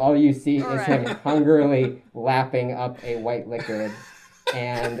 and so all you see is him hungrily lapping up a white liquid,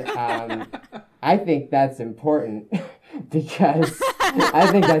 and I think that's important because I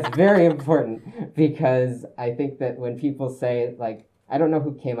think that's very important because I think that when people say like, I don't know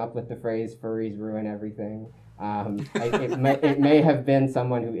who came up with the phrase "furries ruin everything." It may have been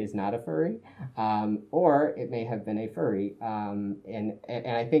someone who is not a furry, or it may have been a furry. And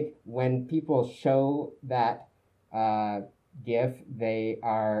I think when people show that GIF,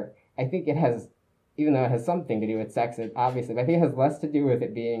 I think it has, even though it has something to do with sex, obviously, but I think it has less to do with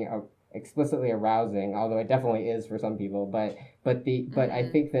it being explicitly arousing, although it definitely is for some people. But I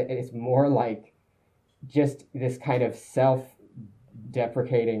think that it's more like just this kind of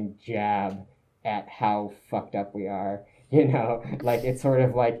self-deprecating jab at how fucked up we are, like it's sort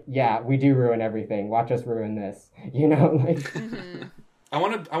of like, yeah, we do ruin everything, watch us ruin this, like I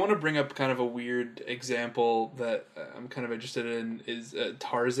want to bring up kind of a weird example that I'm kind of interested in is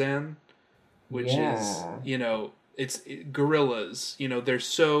Tarzan, which is, it's gorillas, they're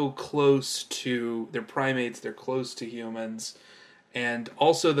so close to, they're primates, they're close to humans, and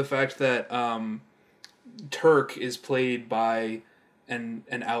also the fact that Turk is played by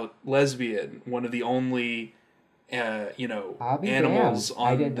an out lesbian, one of the only animals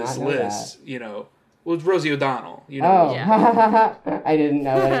on this list. Well, it's Rosie O'Donnell. Oh, yeah. I didn't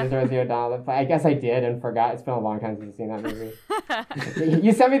know that it was Rosie O'Donnell, but I guess I did and forgot. It's been a long time since I've seen that movie.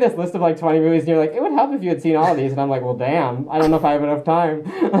 You sent me this list of like 20 movies, and you're like, it would help if you had seen all of these, and I'm like, well, damn, I don't know if I have enough time.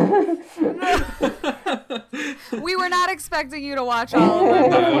 We were not expecting you to watch all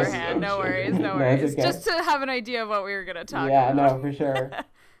of them beforehand. No worries. Okay. Just to have an idea of what we were going to talk about. Yeah, no, for sure.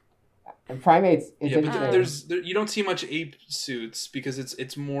 Primates, it's interesting. But you don't see much ape suits because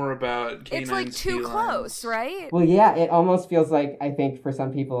it's more about canines. It's like too close, right? Well, yeah, it almost feels like, I think for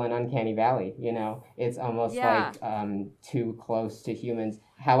some people, an uncanny valley. It's almost like too close to humans.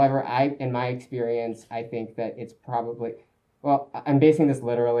 However, in my experience, I think that it's probably. Well, I'm basing this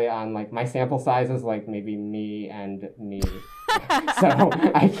literally on, like, my sample size is, like, maybe me and me. So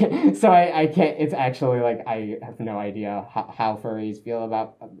I can't, it's actually, like, I have no idea how furries feel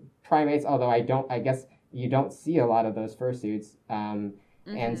about primates, although I guess you don't see a lot of those fursuits.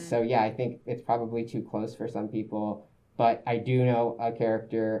 And so, yeah, I think it's probably too close for some people. But I do know a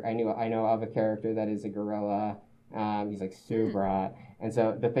character, I know of a character that is a gorilla. He's, like, super hot. And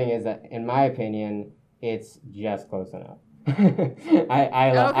so the thing is that, in my opinion, it's just close enough.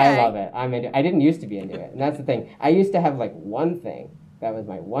 I love it. I didn't used to be into it, and that's the thing. I used to have like one thing that was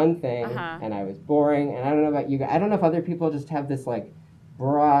my one thing, and I was boring. And I don't know about you guys. I don't know if other people just have this like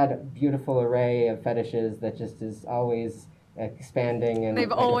broad, beautiful array of fetishes that just is always expanding and they've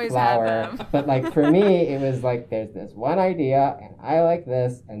like always a flower. had them. But like for me, it was like there's this one idea, and I like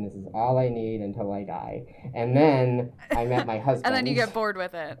this, and this is all I need until I die. And then I met my husband. And then you get bored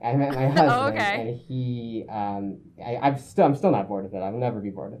with it. I met my husband, and he, I'm still not bored with it. I'll never be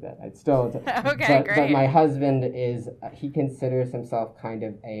bored with it. I'd still. Okay, great. But my husband is, he considers himself kind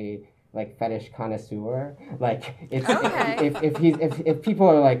of a like fetish connoisseur. Like it's if people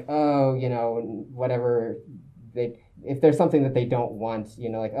are like, oh, whatever if there's something that they don't want,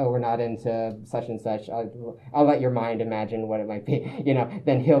 like, oh, we're not into such and such, I'll let your mind imagine what it might be,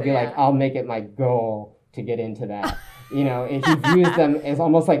 then he'll be like, I'll make it my goal to get into that. And he views them as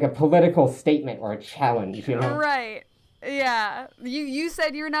almost like a political statement or a challenge, Right. Yeah. You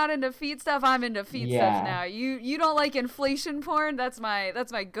said you're not into feet stuff. I'm into feet stuff now. You don't like inflation porn? That's my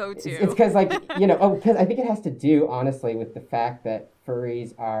go-to. It's because like, because I think it has to do, honestly, with the fact that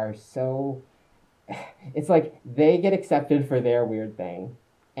furries are so... It's like they get accepted for their weird thing,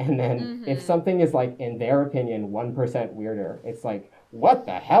 and then if something is like, in their opinion, 1% weirder, it's like, what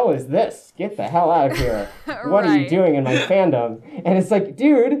the hell is this? Get the hell out of here. What are you doing in my fandom? And it's like,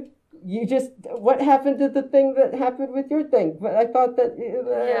 dude, what happened to the thing that happened with your thing? But I thought that...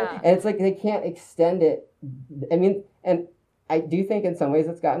 And it's like they can't extend it. I mean, and I do think in some ways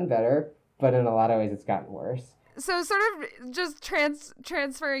it's gotten better, but in a lot of ways it's gotten worse. So sort of just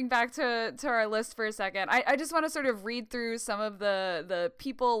transferring back to our list for a second, I just want to sort of read through some of the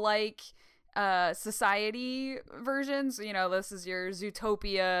people like society versions. This is your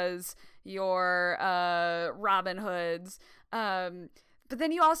Zootopias, your Robin Hoods. But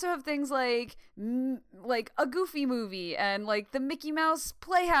then you also have things like a Goofy movie and like the Mickey Mouse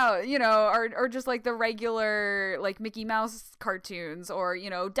Playhouse, or just like the regular like Mickey Mouse cartoons, or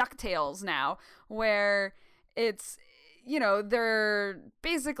DuckTales now, where it's they're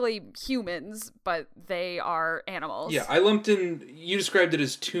basically humans, but they are animals. Yeah, I lumped in, you described it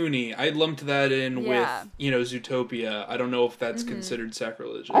as toony. I lumped that in with, Zootopia. I don't know if that's considered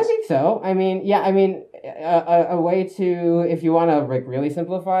sacrilegious. I think so. I mean, a way to, if you want to like really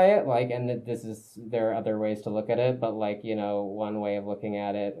simplify it, like, and there are other ways to look at it, but like, one way of looking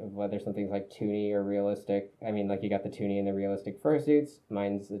at it, whether something's like toony or realistic, I mean, like you got the toony and the realistic fursuits.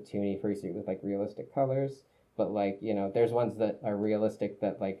 Mine's the toony fursuit with like realistic colors. But, like, there's ones that are realistic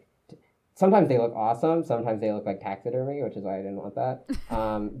that, like, sometimes they look awesome. Sometimes they look like taxidermy, which is why I didn't want that.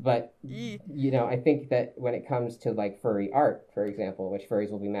 But, I think that when it comes to, like, furry art, for example, which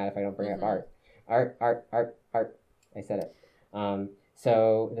furries will be mad if I don't bring up art. Art. I said it.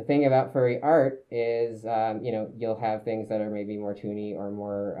 So the thing about furry art is, you'll have things that are maybe more toony or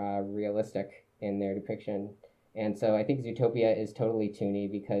more realistic in their depiction. And so I think Zootopia is totally toony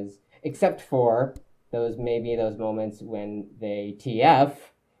because, except for those moments when they TF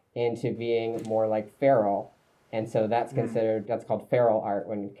into being more like feral. And so that's called feral art,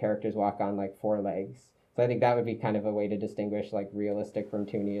 when characters walk on like 4 legs. So I think that would be kind of a way to distinguish like realistic from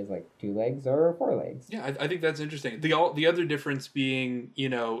toony, is like 2 legs or 4 legs. Yeah, I think that's interesting. The other difference being,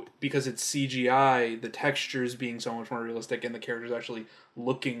 because it's CGI, the textures being so much more realistic and the characters actually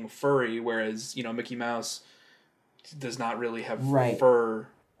looking furry, whereas, Mickey Mouse does not really have fur.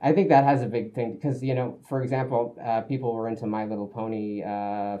 I think that has a big thing because, for example, people were into My Little Pony,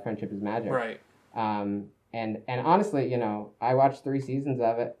 Friendship is Magic. Right. And honestly, I watched 3 seasons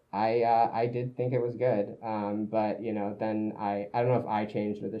of it. I did think it was good. But, then I don't know if I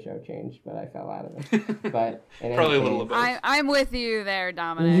changed or the show changed, but I fell out of it. But probably a little bit. I'm with you there,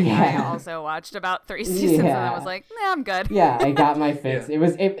 Dominic. Yeah. I also watched about 3 seasons and I was like, nah, I'm good. Yeah, I got my fix. Yeah.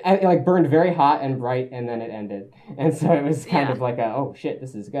 It like burned very hot and bright, and then it ended. And so it was kind of like oh shit,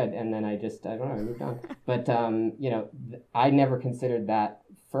 this is good. And then I don't know, I moved on. But, I never considered that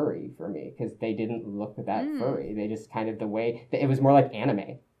furry for me because they didn't look that furry. They just kind of it was more like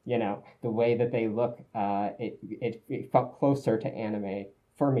anime. The way that they look, it felt closer to anime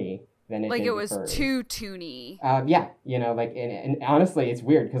for me than it like did it was furry. Too toony. And honestly, it's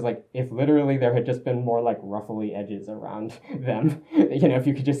weird because like if literally there had just been more like ruffly edges around them, if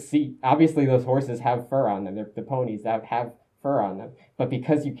you could just see, obviously those horses have fur on them. They're the ponies that have fur on them, but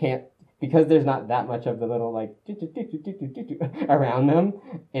because there's not that much of the little like around them,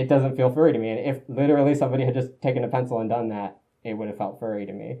 it doesn't feel furry to me. And if literally somebody had just taken a pencil and done that, it would have felt furry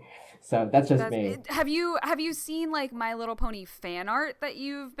to me. So that's me. Have you seen like My Little Pony fan art that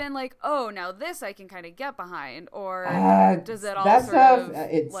you've been like, oh, now this I can kind of get behind, or does it all that stuff?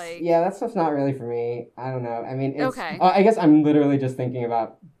 That stuff's not really for me. I don't know. I mean, okay. I guess I'm literally just thinking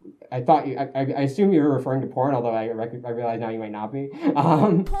about. I thought I assume you were referring to porn, although I realize now you might not be.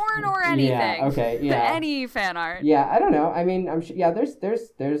 Porn or anything. Yeah. Okay. Yeah. Any fan art. Yeah. I don't know. I mean, I'm sure. Yeah.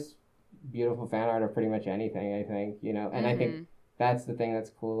 There's beautiful fan art of pretty much anything. I think and I think that's the thing that's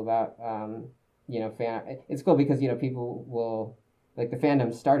cool about fan art. It's cool because people will like the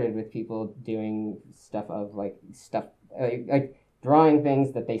fandom started with people doing stuff like drawing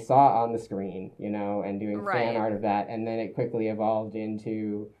things that they saw on the screen, and doing fan art of that, and then it quickly evolved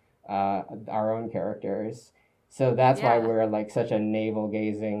into our own characters. So that's why we're like such a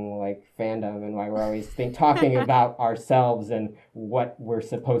navel-gazing like fandom, and why we're always talking about ourselves and what we're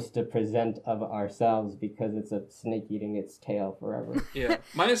supposed to present of ourselves, because it's a snake eating its tail forever. Yeah,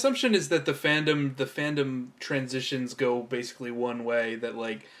 my assumption is that the fandom transitions go basically one way. That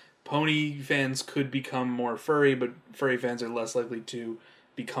like pony fans could become more furry, but furry fans are less likely to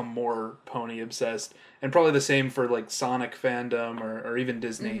become more pony obsessed, and probably the same for like Sonic fandom or even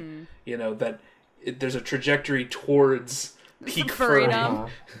Disney. That. There's a trajectory towards peak furry.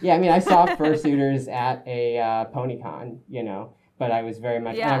 Yeah, I mean, I saw fursuiters at a PonyCon, but I was very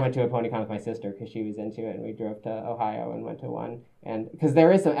much. Yeah. And I went to a PonyCon with my sister because she was into it, and we drove to Ohio and went to one. And because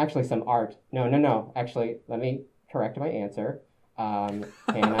there is actually some art. No. Actually, let me correct my answer.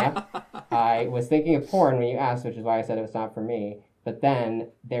 Hannah, I was thinking of porn when you asked, which is why I said it was not for me. But then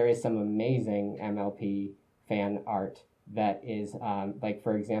there is some amazing MLP fan art. That is, like,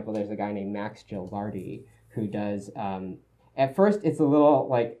 for example, there's a guy named Max Gilbardi who does, at first it's a little,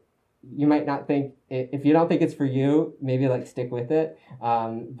 like, you might not think, if you don't think it's for you, maybe, like, stick with it,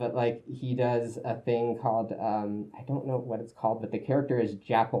 but, like, he does a thing called, I don't know what it's called, but the character is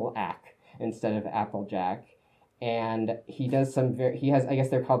Jappel-Ack instead of Applejack, and he does he has, I guess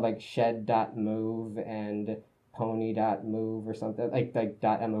they're called, like, shed.move and pony.move or something like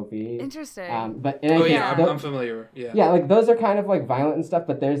 .mov. Interesting. I'm familiar. Yeah, like those are kind of like violent and stuff,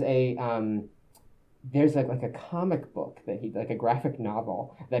 but there's like a comic book that he, like a graphic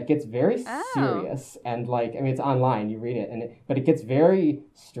novel that gets very serious, and like, I mean, it's online, you read it, but it gets very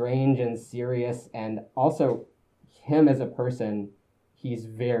strange and serious, and also him as a person, he's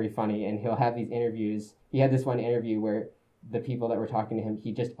very funny, and he'll have these interviews. He had this one interview where the people that were talking to him,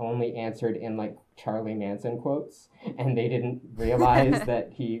 he just only answered in like Charlie Manson quotes, and they didn't realize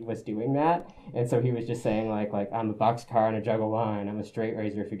that he was doing that. And so he was just saying like I'm a boxcar and a jug of wine, I'm a straight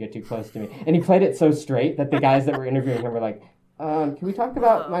razor if you get too close to me. And he played it so straight that the guys that were interviewing him were like, can we talk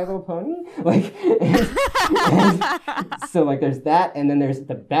about My Little Pony? Like, and so like there's that, and then there's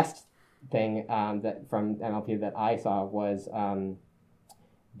the best thing that from MLP that I saw was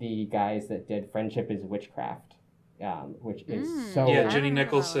the guys that did Friendship is Witchcraft. Which is so... Yeah, Jenny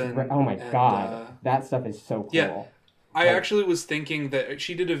Nicholson. Oh my God. That stuff is so cool. Yeah. I actually was thinking that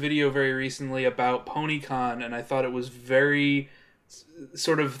she did a video very recently about PonyCon, and I thought it was very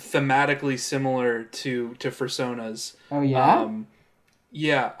sort of thematically similar to Fursona's. Oh, yeah?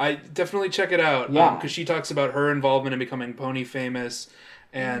 Yeah, I definitely check it out. Yeah. Because she talks about her involvement in becoming pony famous,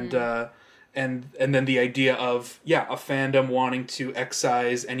 and then the idea of, a fandom wanting to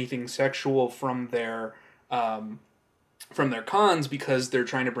excise anything sexual from their cons because they're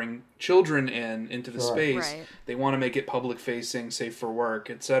trying to bring children into the space. Right. They want to make it public facing, safe for work,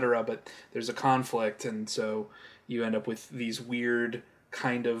 etc. But there's a conflict, and so you end up with these weird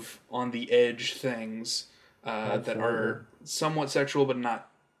kind of on the edge things that are somewhat sexual but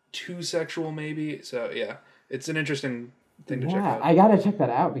not too sexual maybe. So yeah, it's an interesting thing to check out. I gotta check that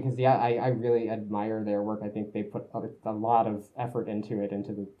out because I really admire their work. I think they put a lot of effort into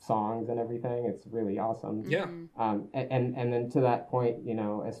the songs and everything. It's really awesome. Yeah. And then to that point,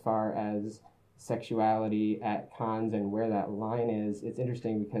 as far as sexuality at cons and where that line is, it's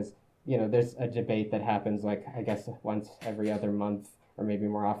interesting because there's a debate that happens like I guess once every other month or maybe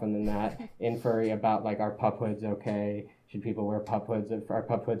more often than that in furry about like, are pup hoods okay? Should people wear pup hoods? Are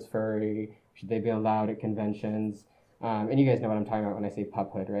pup hoods furry? Should they be allowed at conventions? And you guys know what I'm talking about when I say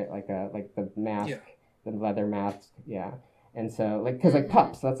pup hood, right? Like the mask, the leather mask, yeah. And so because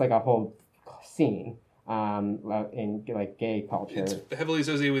pups, that's like a whole scene in like gay culture. It's heavily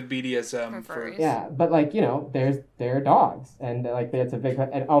associated with BDSM. Yeah, but there are dogs, and like that's a big.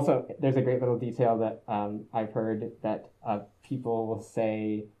 And also, there's a great little detail that I've heard that people will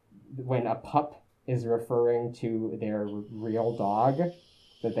say when a pup is referring to their real dog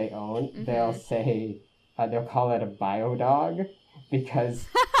that they own, they'll say. They'll call it a bio dog because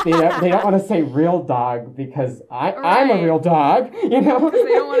they don't want to say real dog because I'm a real dog, Because they don't want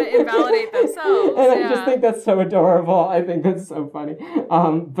to invalidate themselves. And I just think that's so adorable. I think that's so funny.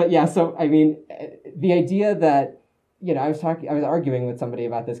 But yeah, so I mean, the idea that I was arguing with somebody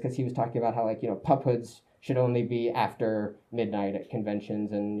about this because he was talking about how pup hoods should only be after midnight at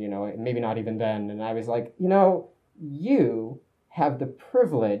conventions and maybe not even then. And I was like, you have the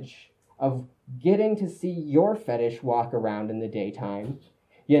privilege of getting to see your fetish walk around in the daytime,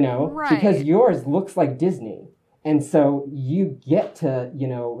 because yours looks like Disney. And so you get to,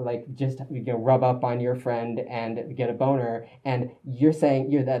 just rub up on your friend and get a boner. And you're saying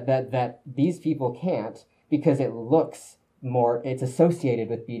that these people can't because it looks more, it's associated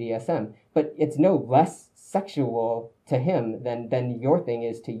with BDSM. But it's no less sexual to him than your thing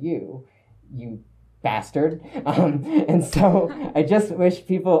is to you, you bastard. And so I just wish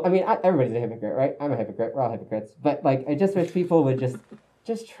people, everybody's a hypocrite, right? I'm a hypocrite. We're all hypocrites. But I just wish people would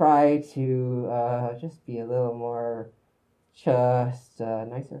just try to just be a little more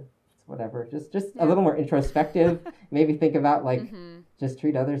nicer, whatever. Just a little more introspective. Maybe think about just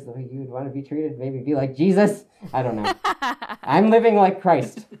treat others the way you would want to be treated. Maybe be like Jesus. I don't know. I'm living like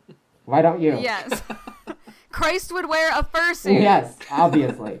Christ. Why don't you? Yes. Christ would wear a fursuit. Yes,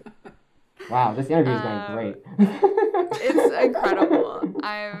 obviously. Wow, this interview is going great. It's incredible.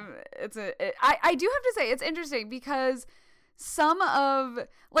 I do have to say it's interesting because some of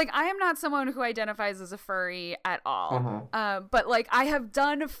I am not someone who identifies as a furry at all. But I have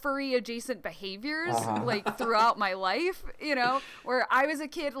done furry adjacent behaviors throughout my life, where I was a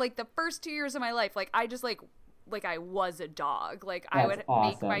kid, the first 2 years of my life, I just I was a dog. I would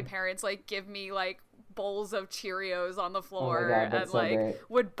make my parents give me bowls of Cheerios on the floor and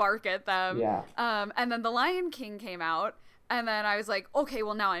would bark at them. Yeah. And then The Lion King came out, and then I was like, okay,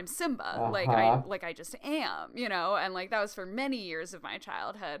 well now I'm Simba. I just am, and that was for many years of my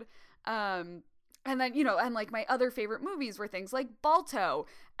childhood. And then, and my other favorite movies were things like Balto.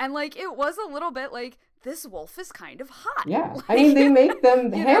 And it was a little bit this wolf is kind of hot. Yeah, I mean, they make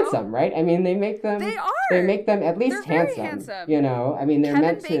them handsome, right? I mean, they make them. They are. They make them at least handsome. You know, I mean, they're Kevin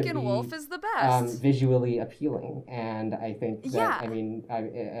meant Bacon to be wolf is the best. Visually appealing, and I think that I mean, I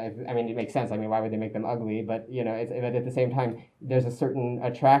mean, it makes sense. I mean, why would they make them ugly? But you know, but at the same time, there's a certain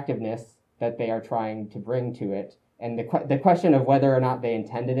attractiveness that they are trying to bring to it. And the question of whether or not they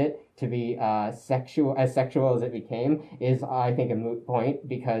intended it to be sexual as it became is, I think, a moot point,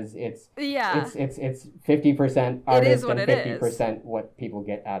 because it's 50% artist and 50% what people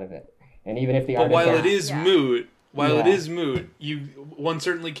get out of it. And even if the artist, while it is moot, one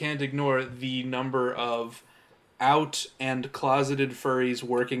certainly can't ignore the number of out and closeted furries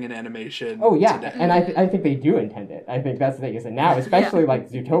working in animation. Oh yeah, today. And I think they do intend it. I think that's the thing. Is that now, especially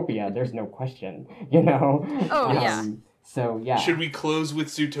like Zootopia, there's no question. You know. Oh yeah. So yeah. Should we close with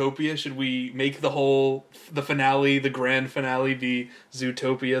Zootopia? Should we make the finale, the grand finale, be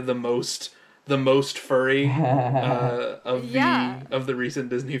Zootopia, the most furry of the recent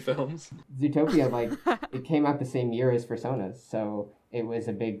Disney films? Zootopia, like, it came out the same year as Personas, so it was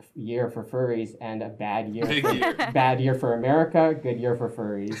a big year for furries and a bad year. Bad year for America, good year for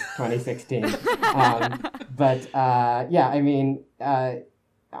furries, 2016. Yeah, I mean, I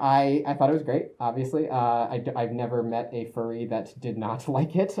thought it was great, obviously. I've never met a furry that did not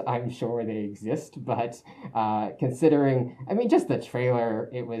like it. I'm sure they exist, but considering, I mean, just the trailer,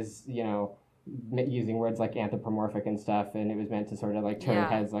 it was, you know, using words like anthropomorphic and stuff, and it was meant to sort of like turn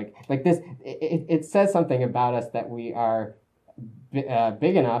heads like this. It says something about us that we are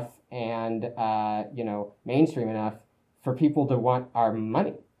big enough and you know, mainstream enough for people to want our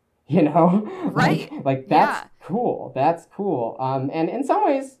money, you know. Right. like that's cool. That's cool. And in some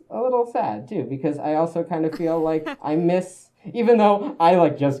ways a little sad too, because I also kind of feel like I miss, even though I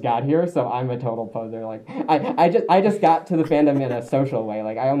like just got here, so I'm a total poser. Like I just got to the fandom in a social way.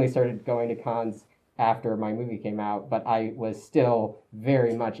 Like I only started going to cons after my movie came out, but I was still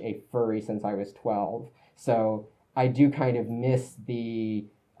very much a furry since I was 12. So I do kind of miss the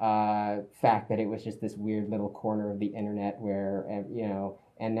fact that it was just this weird little corner of the internet where, you know,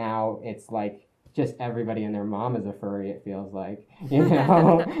 and now it's like just everybody and their mom is a furry, it feels like, you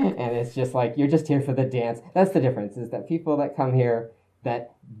know. And it's just like, you're just here for the dance. That's the difference, is that people that come here,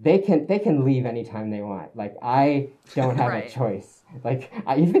 that they can leave anytime they want. Like, I don't have a choice. Like,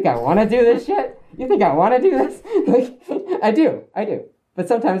 you think I want to do this shit? You think I want to do this? Like, I do. But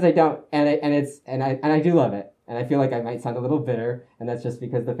sometimes I don't, and I do love it. And I feel like I might sound a little bitter, and that's just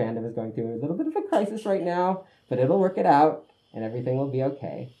because the fandom is going through a little bit of a crisis right now, but it'll work it out, and everything will be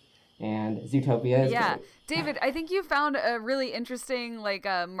okay. And Zootopia is great. David, I think you found a really interesting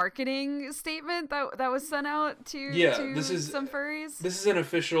marketing statement that was sent out to some furries. This is an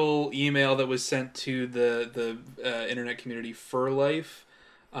official email that was sent to the internet community Fur Life.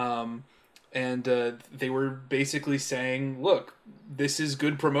 And they were basically saying, look, this is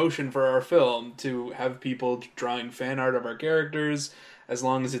good promotion for our film, to have people drawing fan art of our characters, as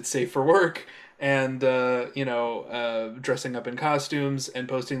long as it's safe for work, and, dressing up in costumes and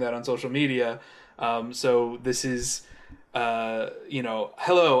posting that on social media. So this is,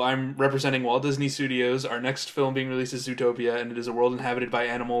 hello, I'm representing Walt Disney Studios. Our next film being released is Zootopia, and it is a world inhabited by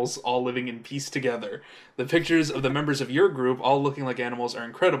animals, all living in peace together. The pictures of the members of your group, all looking like animals, are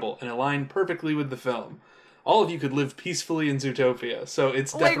incredible and align perfectly with the film. All of you could live peacefully in Zootopia. So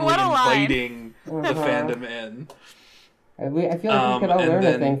it's definitely inviting the fandom in. I feel like we could all learn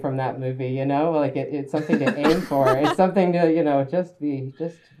a thing from that movie, you know? Like, it's something to aim for. It's something to, just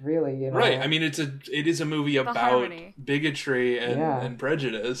really, you know. Right. I mean, it is a movie about bigotry and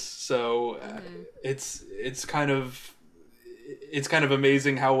prejudice. So it's kind of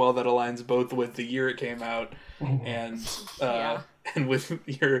amazing how well that aligns both with the year it came out and with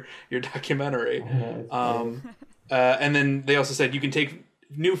your documentary. And then they also said you can take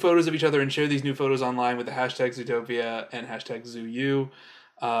new photos of each other and share these new photos online with the hashtag Zootopia and hashtag ZooU.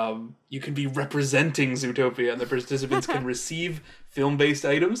 You can be representing Zootopia, and the participants can receive film-based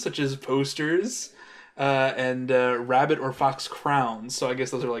items such as posters and rabbit or fox crowns. So I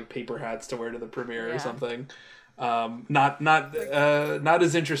guess those are like paper hats to wear to the premiere or something. Not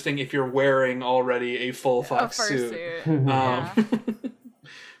as interesting if you're wearing already a full fox suit.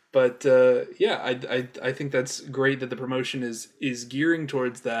 But I think that's great that the promotion is gearing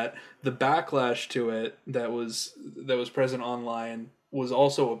towards that. The backlash to it that was present online was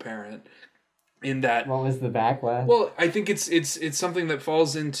also apparent. In that, what was the backlash? Well, I think it's something that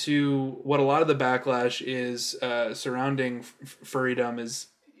falls into what a lot of the backlash is surrounding furrydom is.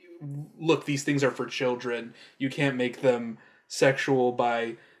 Look, these things are for children. You can't make them sexual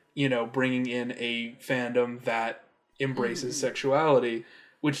by, bringing in a fandom that embraces sexuality.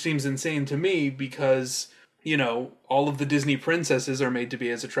 which seems insane to me because, you know, all of the Disney princesses are made to be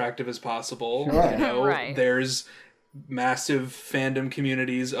as attractive as possible. Sure. You know, Right. there's massive fandom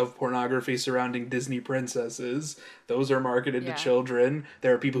communities of pornography surrounding Disney princesses. Those are marketed to children.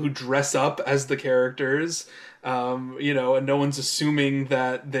 There are people who dress up as the characters, you know, and no one's assuming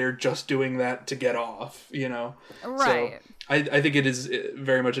that they're just doing that to get off, you know. Right. So I think it is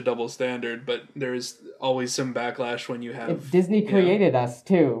very much a double standard, but there's always some backlash when you have... Disney created us,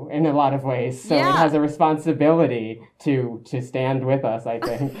 too, in a lot of ways, so it has a responsibility to stand with us, I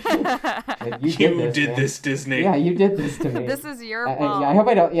think. You did this, Disney. Yeah, you did this to me. This is your fault. I hope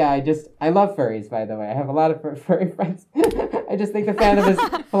I don't... Yeah, I love furries, by the way. I have a lot of furry friends. I just think the fandom is...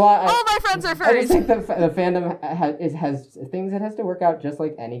 All my friends are furries. I just think the fandom has things it has to work out just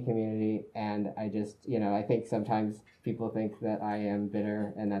like any community, and I just, you know, I think sometimes people think that I am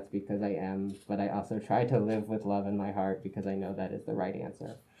bitter, and that's because I am, but I also try to live with love in my heart because I know that is the right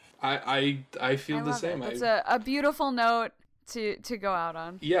answer. I feel the same. It's a beautiful note to go out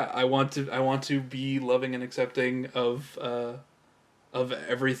on. Yeah, I want to be loving and accepting of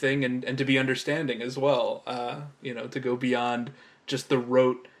everything and to be understanding as well. You know, to go beyond just the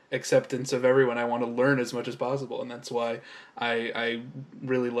rote acceptance of everyone. I want to learn as much as possible, and that's why I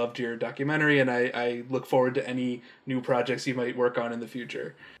really loved your documentary, and I look forward to any new projects you might work on in the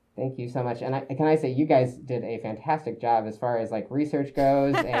future. Thank you so much. And can I say you guys did a fantastic job as far as like research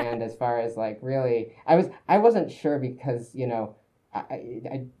goes and as far as like really I wasn't sure because, you know,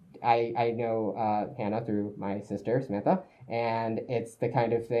 I know Hannah through my sister Samantha, and it's the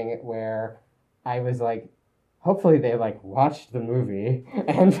kind of thing where I was like, hopefully they like watched the movie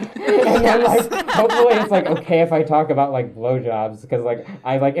and then like hopefully it's like okay if I talk about like blowjobs because like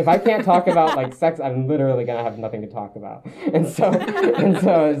if I can't talk about like sex, I'm literally gonna have nothing to talk about, and so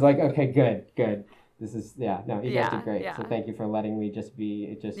it's like okay, good. This is you guys did great. So thank you for letting me just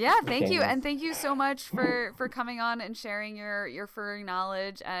be thank you, and thank you so much for coming on and sharing your furry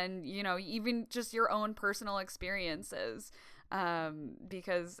knowledge and, you know, even just your own personal experiences,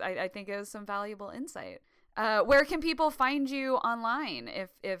 because I think it was some valuable insight. Where can people find you online if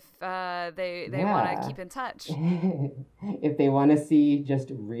they want to keep in touch? If they want to see just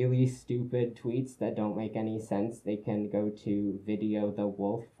really stupid tweets that don't make any sense, they can go to Video the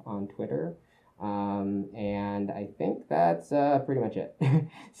Wolf on Twitter. And I think that's pretty much it.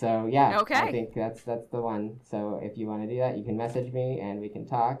 So yeah, okay. I think that's the one. So if you want to do that, you can message me and we can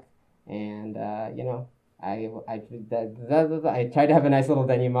talk. And you know, I tried to have a nice little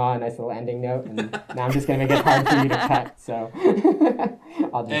denouement, a nice little ending note, and now I'm just going to make it hard for you to cut, so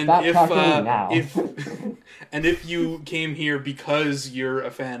I'll just stop talking now. If you came here because you're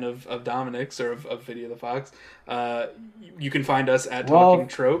a fan of Dominic's or of Video the Fox, you can find us at Talking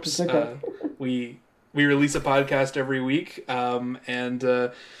Tropes. Okay. We release a podcast every week, and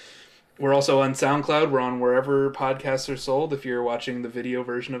we're also on SoundCloud. We're on wherever podcasts are sold if you're watching the video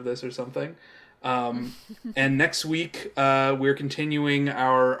version of this or something. And next week, we're continuing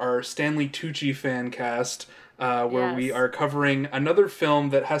our Stanley Tucci fan cast, where we are covering another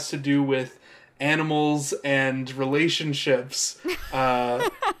film that has to do with animals and relationships.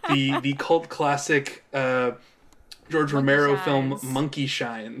 The cult classic George Romero film Monkey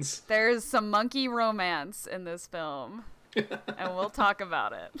Shines. There's some monkey romance in this film, and we'll talk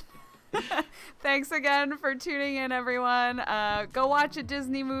about it. Thanks again for tuning in, everyone. Go watch a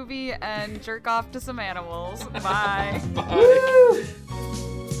Disney movie and jerk off to some animals. Bye. Bye.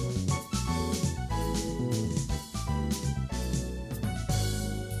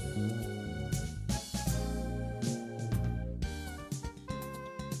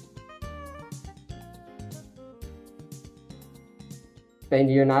 Then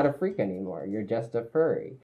you're not a freak anymore. You're just a furry.